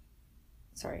do...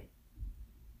 Sorry.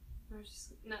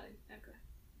 No, okay.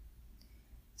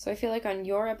 So I feel like on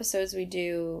your episodes we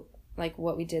do, like,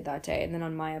 what we did that day, and then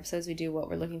on my episodes we do what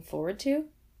we're looking forward to.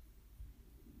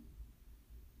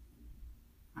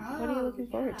 What are you looking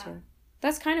forward to?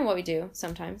 That's kind of what we do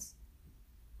sometimes.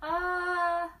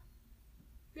 I'm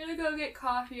gonna go get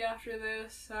coffee after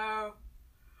this, so...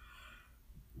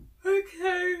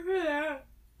 Okay for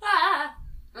that.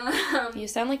 You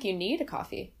sound like you need a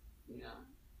coffee. Yeah,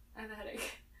 I have a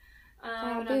headache. I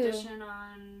have an audition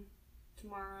on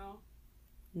tomorrow.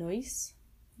 Nice.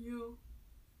 You.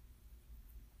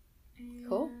 And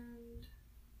cool.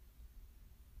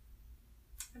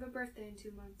 I have a birthday in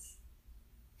 2 months.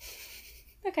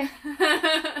 Okay.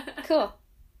 Cool.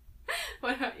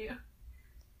 What about you?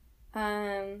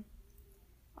 I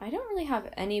don't really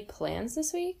have any plans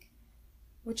this week,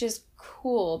 which is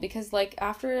cool because, like,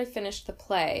 after I finished the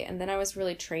play and then I was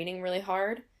really training really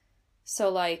hard, so,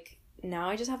 like, now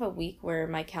I just have a week where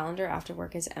my calendar after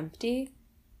work is empty,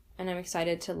 and I'm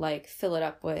excited to, like, fill it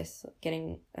up with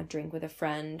getting a drink with a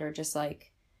friend or just,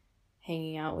 like,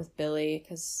 hanging out with Billy,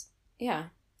 because, yeah,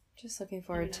 just looking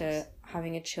forward to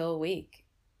having a chill week.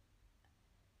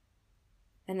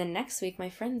 And then next week, my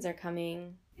friends are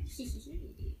coming.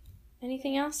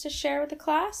 Anything else to share with the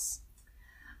class?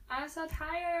 I'm so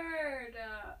tired.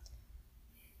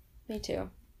 Me too.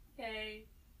 Yay.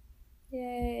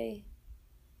 Yay.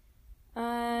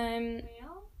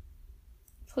 Well?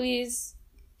 Please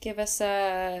give us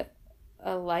a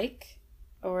like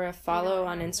or a follow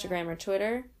on Instagram or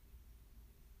Twitter.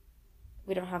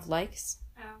 We don't have likes.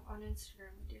 Oh, on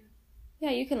Instagram we do. Yeah,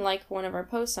 you can like one of our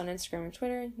posts on Instagram or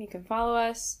Twitter. You can follow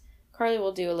us. Carly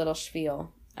will do a little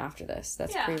spiel after this.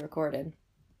 That's Yeah. pre-recorded.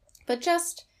 But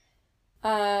just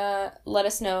let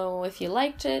us know if you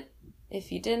liked it,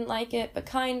 if you didn't like it, but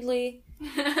kindly.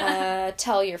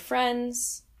 Tell your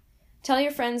friends. Tell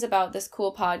your friends about this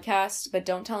cool podcast, but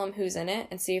don't tell them who's in it,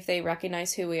 and see if they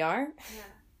recognize who we are. Yeah.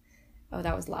 Oh,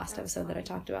 that was last episode that I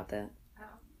talked about that.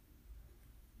 Oh.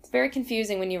 It's very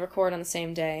confusing when you record on the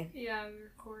same day. Yeah, we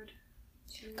record.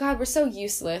 God, we're so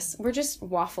useless. We're just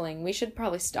waffling. We should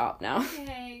probably stop now.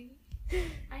 Okay.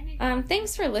 I need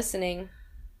Thanks for listening.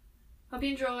 Hope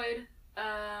you enjoyed.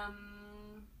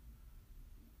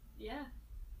 Yeah.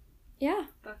 Yeah.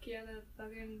 Fuck yeah, the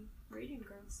fucking Radium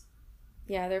Girls.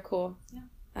 Yeah, they're cool.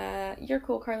 Yeah. You're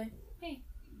cool, Carly. Hey,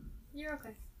 you're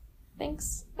okay.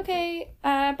 Thanks. Okay,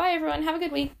 bye everyone. Have a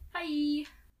good week. Bye!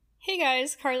 Hey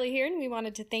guys, Carly here, and we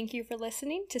wanted to thank you for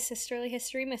listening to Sisterly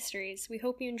History Mysteries. We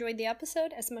hope you enjoyed the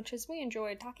episode as much as we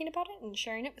enjoyed talking about it and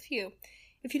sharing it with you.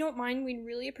 If you don't mind, we'd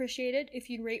really appreciate it if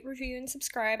you'd rate, review, and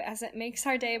subscribe, as it makes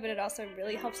our day, but it also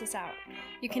really helps us out.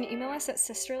 You can email us at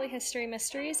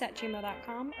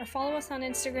sisterlyhistorymysteries@gmail.com or follow us on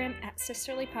Instagram at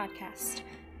sisterlypodcast.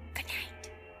 Good night.